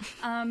you.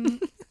 And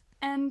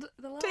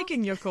the last...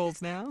 Taking your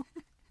calls now.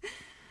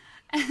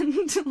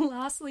 And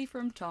lastly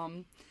from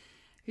Tom,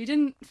 who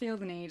didn't feel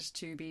the need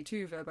to be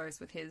too verbose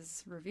with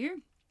his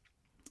review,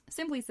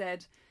 simply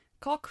said,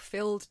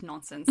 cock-filled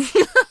nonsense.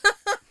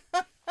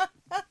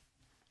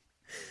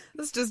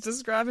 That's just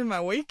describing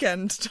my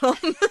weekend, Tom.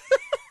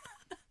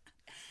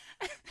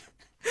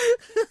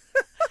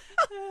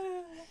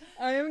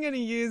 I am going to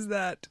use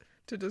that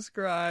to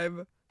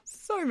describe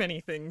so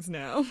many things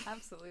now.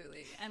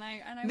 Absolutely.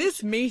 And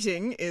this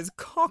meeting is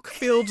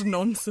cock-filled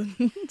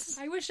nonsense.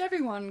 I wish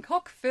everyone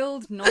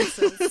cock-filled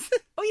nonsense.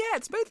 Oh yeah,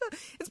 it's both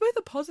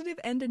a positive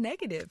and a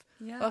negative.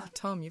 Yeah. Oh,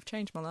 Tom, you've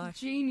changed my life.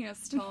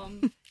 Genius,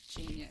 Tom.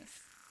 Genius.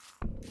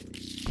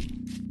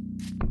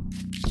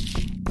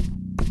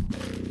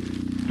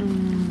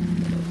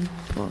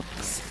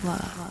 Books,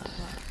 love.